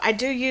 so I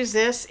do use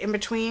this in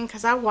between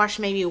because I wash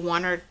maybe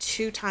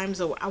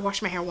I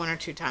wash my hair 1 or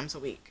 2 times a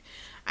week.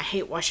 I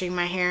hate washing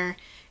my hair.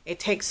 It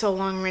takes so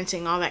long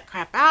rinsing all that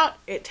crap out.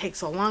 It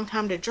takes a long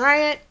time to dry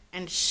it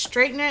and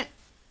straighten it.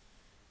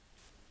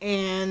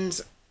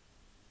 And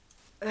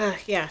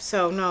yeah,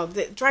 so no,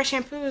 the dry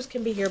shampoos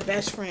can be your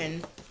best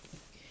friend.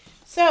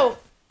 So,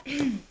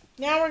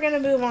 now we're going to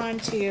move on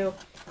to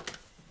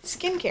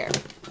skincare.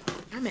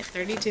 I'm at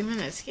 32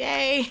 minutes.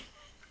 Yay!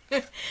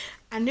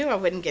 I knew I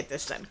wouldn't get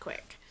this done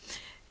quick.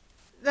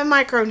 The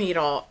micro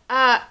needle.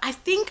 I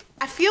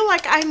feel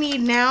like I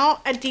need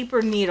now a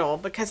deeper needle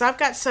because I've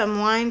got some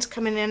lines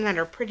coming in that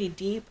are pretty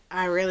deep.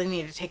 I really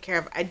need to take care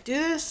of. I do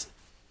this.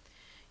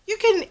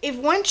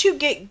 Once you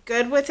get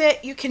good with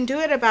it, you can do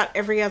it about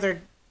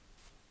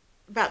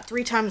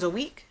 3 times a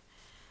week.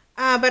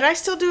 But I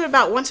still do it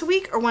about once a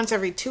week or once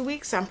every 2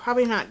 weeks. I'm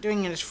probably not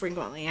doing it as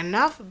frequently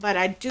enough, but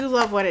I do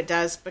love what it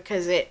does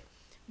because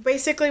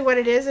basically what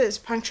it is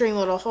puncturing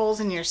little holes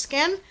in your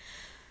skin.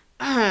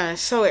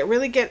 So it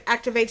really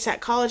activates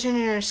that collagen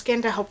in your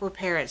skin to help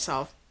repair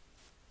itself.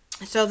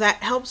 So that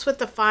helps with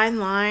the fine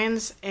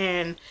lines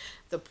and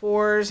the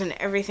pores and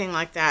everything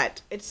like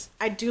that.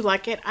 I do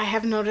like it. I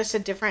have noticed a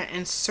difference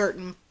in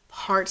certain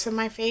parts of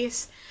my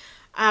face.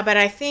 But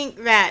I think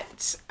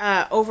that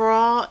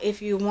overall,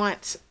 if you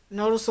want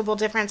noticeable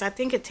difference, I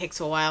think it takes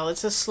a while.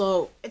 It's a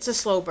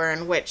slow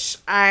burn, which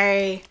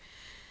I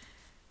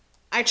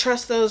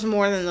trust those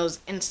more than those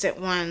instant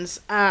ones.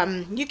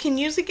 You can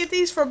usually get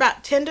these for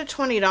about $10 to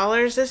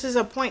 $20. This is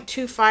a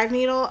 0.25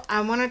 needle.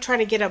 I want to try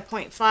to get a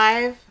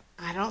 0.5.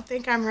 I don't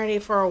think I'm ready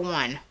for a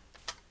 1.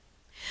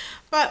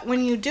 But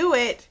when you do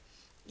it,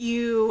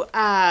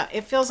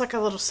 it feels like a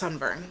little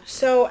sunburn.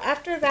 So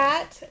after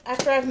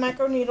I've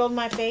micro needled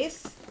my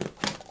face,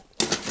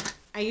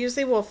 I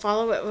usually will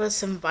follow it with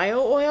some bio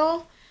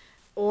oil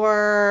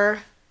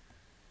or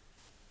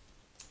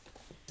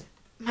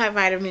my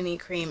vitamin E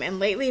cream. And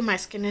lately my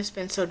skin has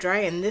been so dry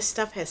and this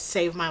stuff has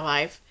saved my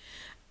life.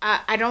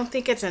 I don't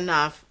think it's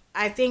enough.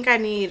 I think I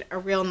need a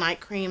real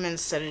night cream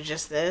instead of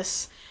just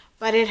this.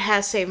 But it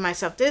has saved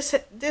myself.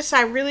 This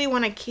I really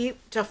want to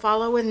keep to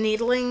follow with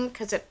needling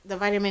because the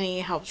vitamin E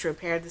helps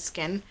repair the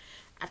skin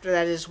after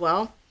that as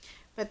well.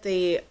 But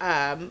the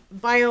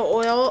bio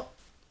oil,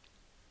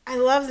 I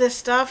love this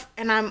stuff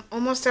and I'm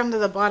almost down to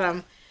the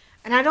bottom.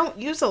 And I don't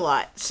use a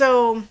lot.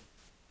 So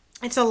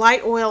it's a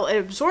light oil. It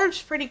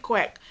absorbs pretty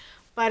quick.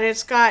 But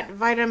it's got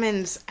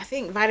vitamins, I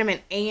think vitamin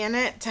A in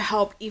it to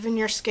help even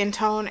your skin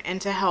tone and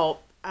to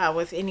help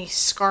with any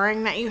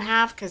scarring that you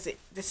have, because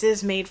this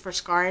is made for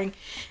scarring.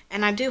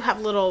 And I do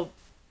have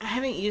I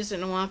haven't used it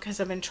in a while because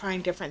I've been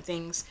trying different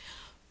things,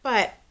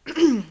 but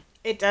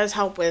it does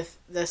help with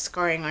the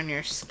scarring on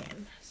your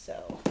skin.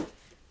 So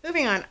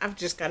moving on, I've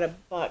just got a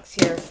box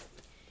here.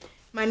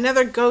 My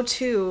another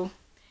go-to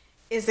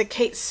is the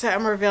Kate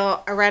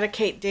Somerville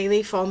Eradicate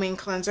Daily Foaming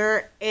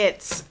Cleanser.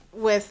 It's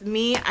with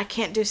me, I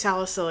can't do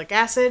salicylic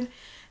acid.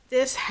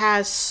 this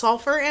has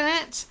sulfur in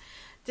it.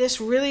 This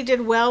really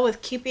did well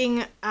with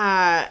keeping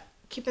the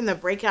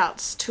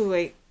breakouts to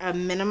a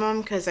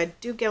minimum, because I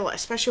do get,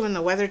 especially when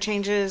the weather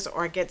changes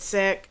or I get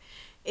sick,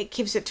 it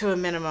keeps it to a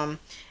minimum.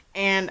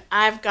 And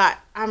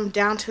I'm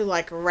down to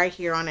like right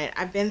here on it.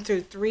 I've been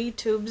through 3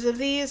 tubes of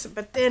these,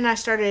 but then I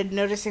started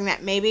noticing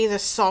that maybe the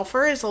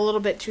sulfur is a little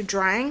bit too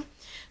drying.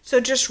 So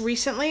just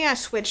recently I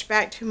switched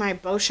back to my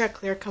Boscia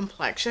Clear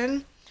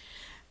Complexion,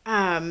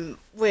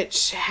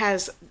 which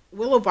has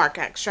willow bark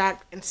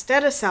extract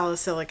instead of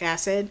salicylic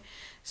acid.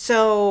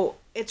 So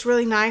it's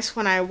really nice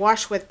when I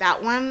wash with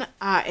that one.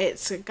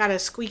 It's got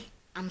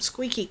I'm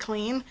squeaky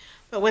clean,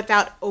 but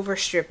without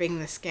overstripping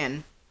the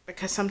skin,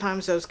 because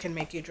sometimes those can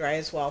make you dry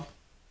as well.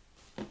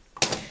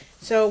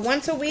 So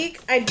once a week,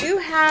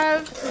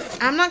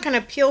 I'm not going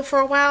to peel for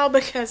a while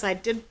because I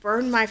did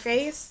burn my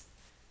face.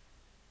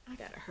 I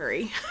gotta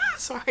hurry.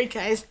 Sorry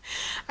guys.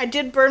 I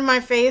did burn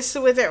my face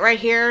with it right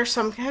here,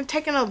 so I'm kind of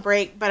taking a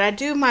break, but I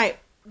do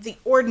The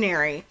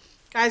Ordinary.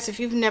 Guys, if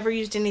you've never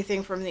used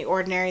anything from The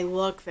Ordinary,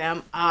 look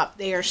them up.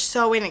 They are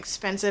so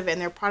inexpensive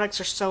and their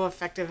products are so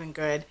effective and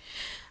good.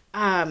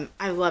 I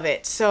love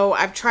it. So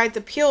I've tried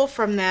the peel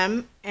from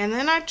them, and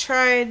then I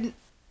tried,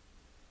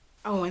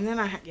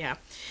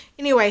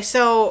 Anyway,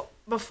 so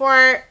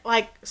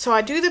so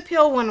I do the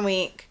peel 1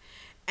 week,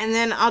 and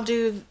then I'll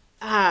do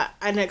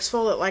an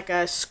exfoliate, like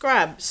a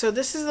scrub. So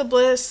this is the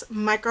Bliss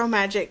Micro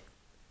Magic.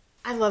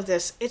 I love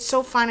this. It's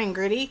so fine and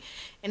gritty,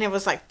 and it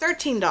was like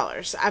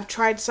 $13. I've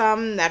tried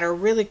some that are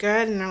really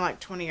good, and they're like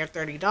 $20 or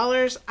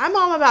 $30. I'm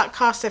all about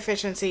cost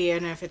efficiency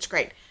and if it's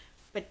great.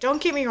 But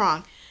don't get me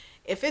wrong.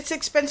 If it's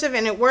expensive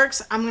and it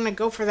works, I'm going to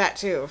go for that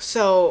too.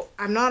 So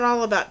I'm not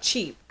all about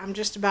cheap. I'm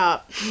just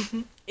about,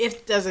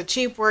 if does a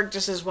cheap work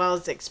just as well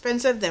as the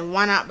expensive, then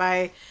why not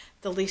buy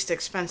the least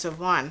expensive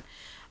one?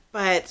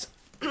 But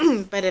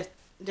if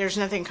there's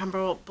nothing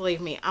comparable,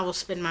 believe me, I will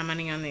spend my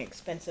money on the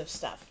expensive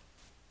stuff.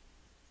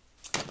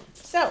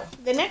 So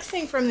the next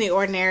thing from The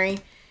Ordinary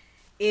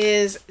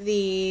is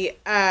the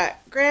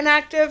Grand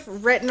Active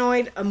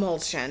Retinoid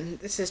Emulsion.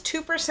 This is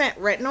 2%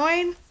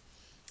 retinoid.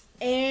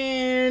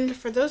 And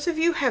for those of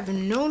you who have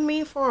known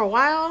me for a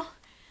while,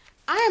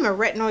 I am a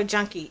retinoid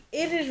junkie.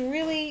 It is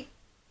really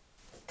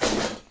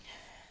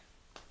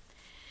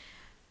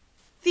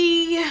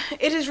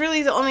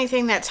the only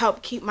thing that's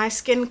helped keep my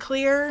skin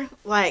clear,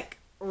 like,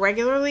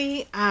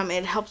 regularly.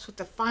 It helps with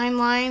the fine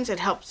lines. It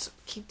helps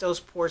keep those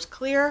pores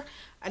clear.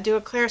 I do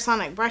a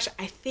Clarisonic brush.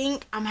 I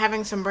think I'm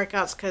having some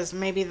breakouts because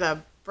maybe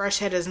the brush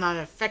head is not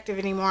effective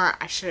anymore.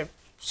 I should have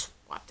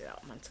swapped it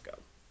out months ago.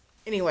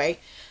 Anyway,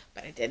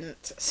 but I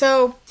didn't.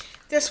 So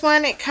this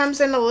one, it comes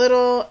in a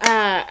little,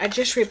 I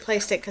just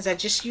replaced it because I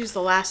just used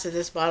the last of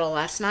this bottle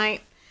last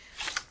night.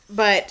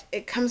 But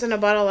it comes in a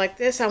bottle like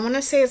this. I want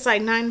to say it's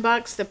like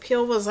 $9. The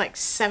peel was like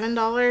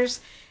 $7.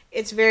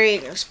 It's very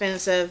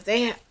expensive.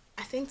 I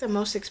think the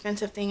most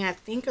expensive thing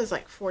is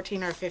like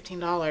 $14 or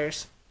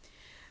 $15.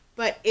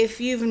 But if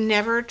you've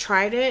never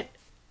tried it,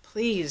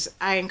 please,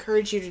 I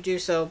encourage you to do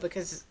so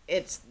because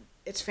it's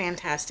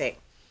fantastic.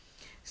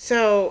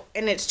 So,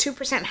 and it's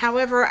 2%.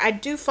 However, I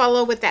do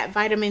follow with that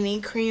vitamin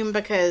E cream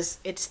because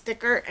it's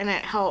thicker and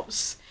it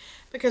helps.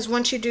 Because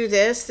once you do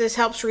this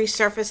helps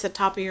resurface the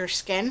top of your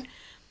skin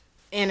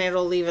and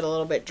it'll leave it a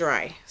little bit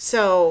dry.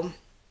 So,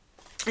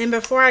 and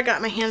before I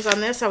got my hands on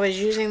this, I was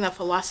using the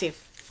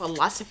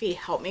Philosophy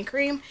Help Me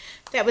cream.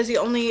 That was the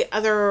only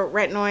other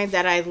retinoid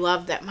that I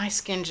loved, that my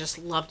skin just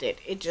loved it.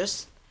 It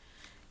just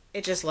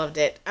loved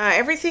it.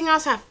 Everything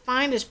else I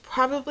find is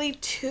probably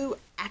too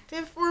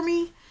active for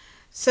me.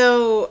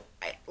 So,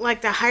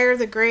 like, the higher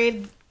the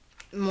grade,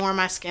 the more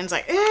my skin's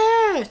like,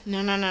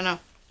 no.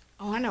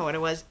 Oh, I know what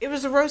it was. It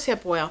was the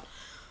rosehip oil.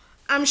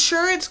 I'm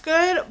sure it's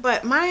good,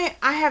 but I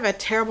have a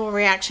terrible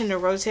reaction to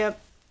rosehip.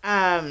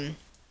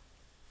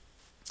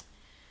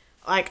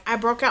 Like, I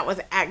broke out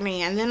with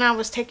acne, and then I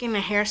was taking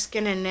a hair,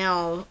 skin, and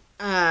nail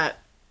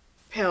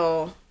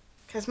pill,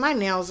 because my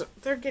nails,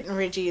 they're getting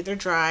ridgy, they're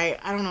dry.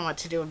 I don't know what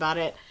to do about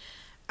it.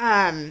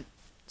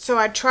 So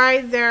I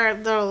tried their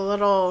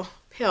little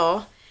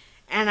pill,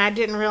 and I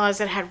didn't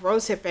realize it had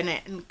rosehip in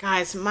it. And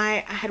guys,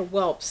 I had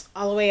whelps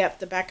all the way up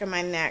the back of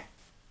my neck,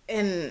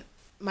 and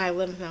my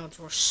lymph nodes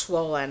were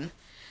swollen.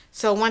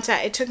 So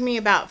it took me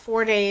about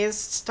 4 days,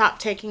 stopped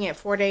taking it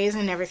 4 days,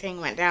 and everything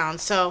went down.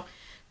 So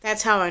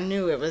that's how I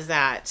knew it was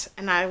that.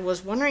 And I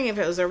was wondering if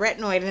it was a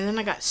retinoid, and then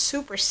I got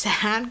super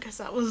sad because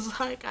I was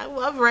like, I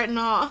love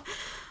retinol.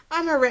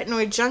 I'm a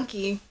retinoid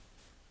junkie.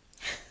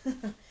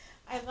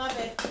 I love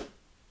it.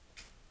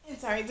 And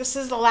sorry, this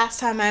is the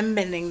last time I'm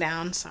bending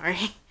down.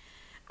 Sorry.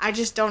 I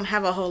just don't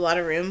have a whole lot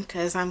of room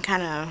because I'm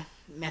kind of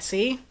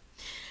messy.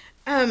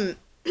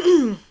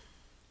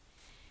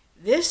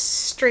 This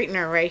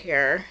straightener right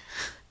here,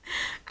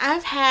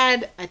 I've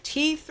had a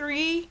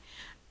T3.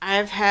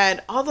 I've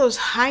had all those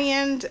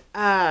high-end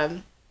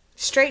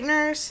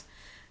straighteners.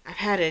 I've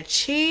had a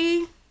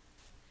Chi.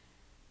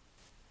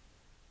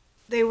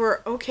 They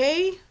were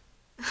okay.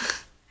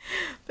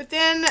 But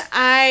then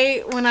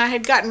when I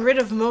had gotten rid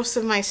of most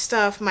of my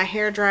stuff, my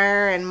hair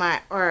dryer and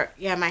my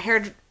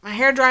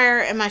hair dryer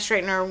and my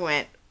straightener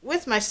went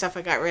with my stuff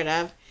I got rid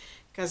of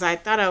because I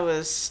thought I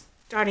was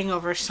starting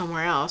over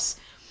somewhere else.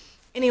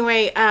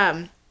 Anyway,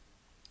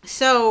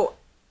 so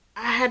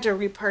I had to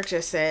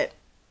repurchase it.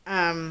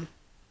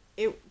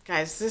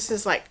 Guys, this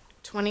is like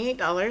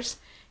 $28.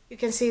 You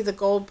can see the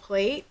gold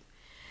plate.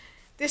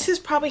 This is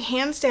probably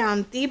hands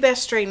down the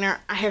best straightener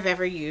I have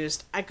ever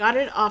used. I got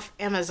it off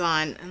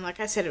Amazon, and like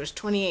I said, it was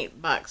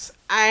 28 bucks.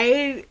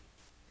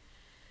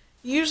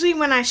 Usually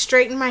when I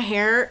straighten my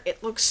hair,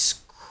 it looks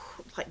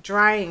like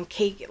dry and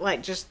cake,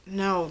 like just,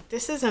 no,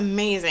 this is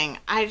amazing.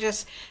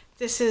 Don't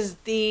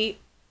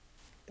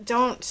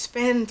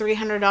spend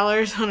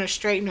 $300 on a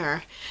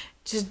straightener.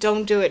 Just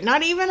don't do it.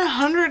 Not even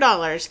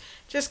 $100.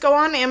 Just go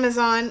on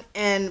Amazon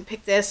and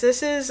pick this.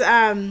 This is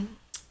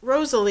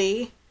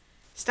Rosalie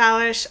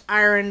Stylish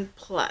Iron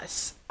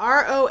Plus.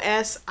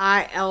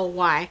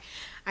 ROSILY.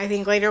 I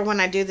think later when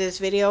I do this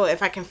video,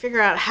 if I can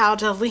figure out how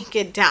to link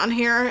it down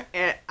here,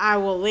 I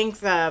will link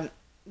the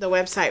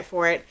website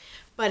for it.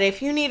 But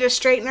if you need a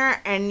straightener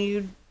and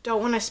you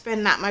don't want to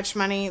spend that much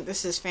money,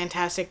 this is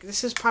fantastic.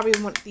 This is probably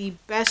one of the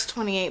best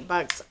 28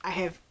 bucks I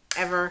have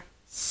ever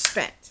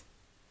spent.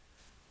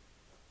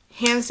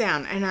 Hands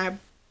down. And I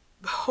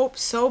hope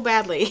so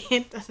badly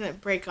it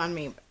doesn't break on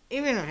me. But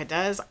even if it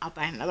does, I'll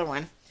buy another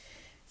one.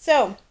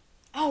 So,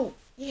 oh,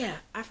 yeah,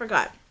 I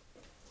forgot.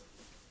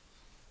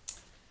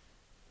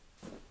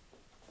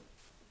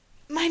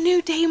 My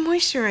new day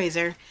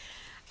moisturizer.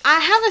 I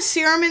have a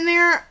serum in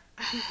there.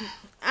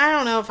 I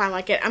don't know if I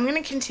like it. I'm going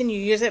to continue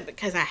to use it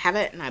because I have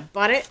it and I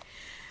bought it.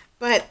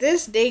 But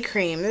this day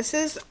cream, this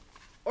is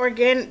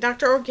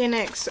Dr.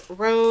 Organic's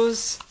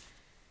Rose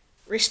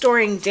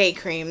Restoring Day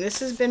Cream.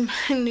 This has been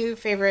my new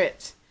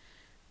favorite.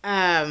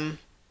 What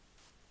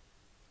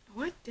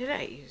did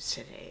I use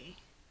today?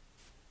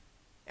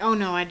 Oh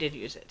no, I did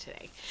use it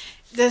today.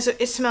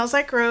 It smells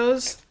like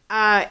rose.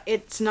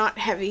 It's not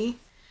heavy.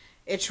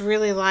 It's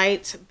really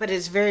light, but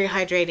it's very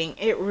hydrating.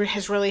 It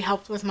has really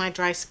helped with my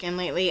dry skin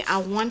lately. I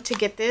want to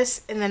get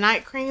this in the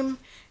night cream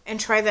and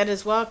try that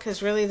as well,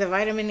 because really the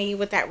vitamin E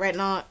with that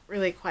retinol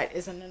really quite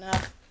isn't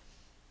enough.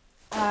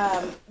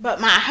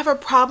 But I have a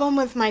problem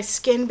with my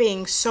skin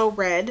being so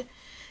red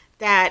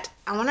that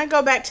I want to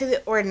go back to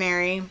the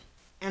Ordinary,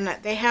 and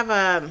they have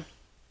a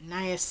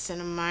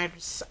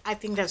niacinamide, I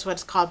think that's what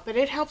it's called, but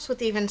it helps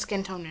with even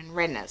skin tone and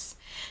redness.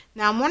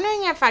 Now I'm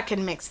wondering if I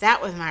can mix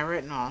that with my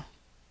retinol.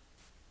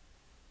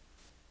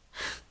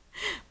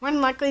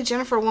 When likely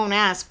Jennifer won't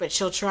ask, but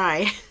she'll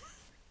try.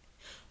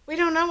 We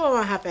don't know what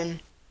will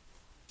happen.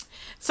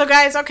 So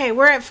guys, okay,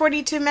 we're at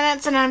 42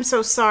 minutes and I'm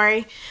so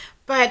sorry.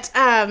 But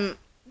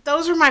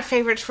those are my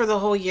favorites for the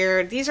whole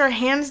year. These are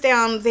hands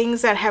down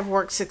things that have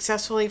worked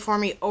successfully for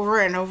me over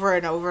and over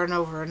and over and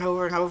over and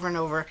over and over and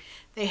over.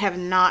 They have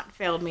not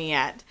failed me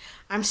yet.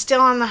 I'm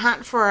still on the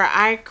hunt for an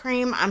eye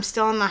cream. I'm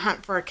still on the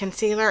hunt for a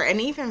concealer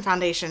and even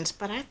foundations,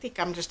 but I think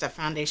I'm just a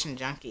foundation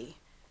junkie.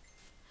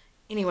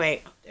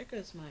 Anyway, oh, there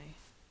goes my...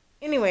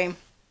 Anyway,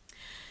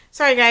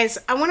 sorry guys.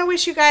 I want to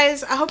wish you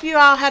guys, I hope you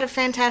all had a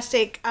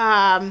fantastic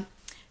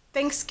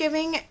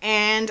Thanksgiving,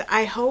 and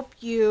I hope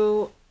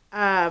you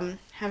have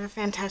a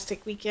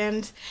fantastic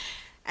weekend.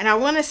 And I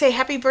want to say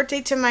happy birthday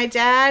to my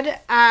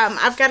dad.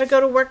 I've got to go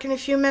to work in a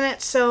few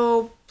minutes,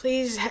 so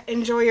please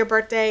enjoy your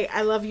birthday.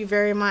 I love you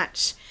very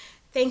much.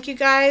 Thank you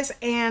guys,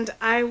 and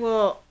I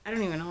don't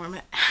even know where I'm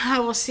at.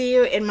 I will see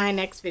you in my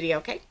next video,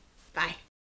 okay? Bye.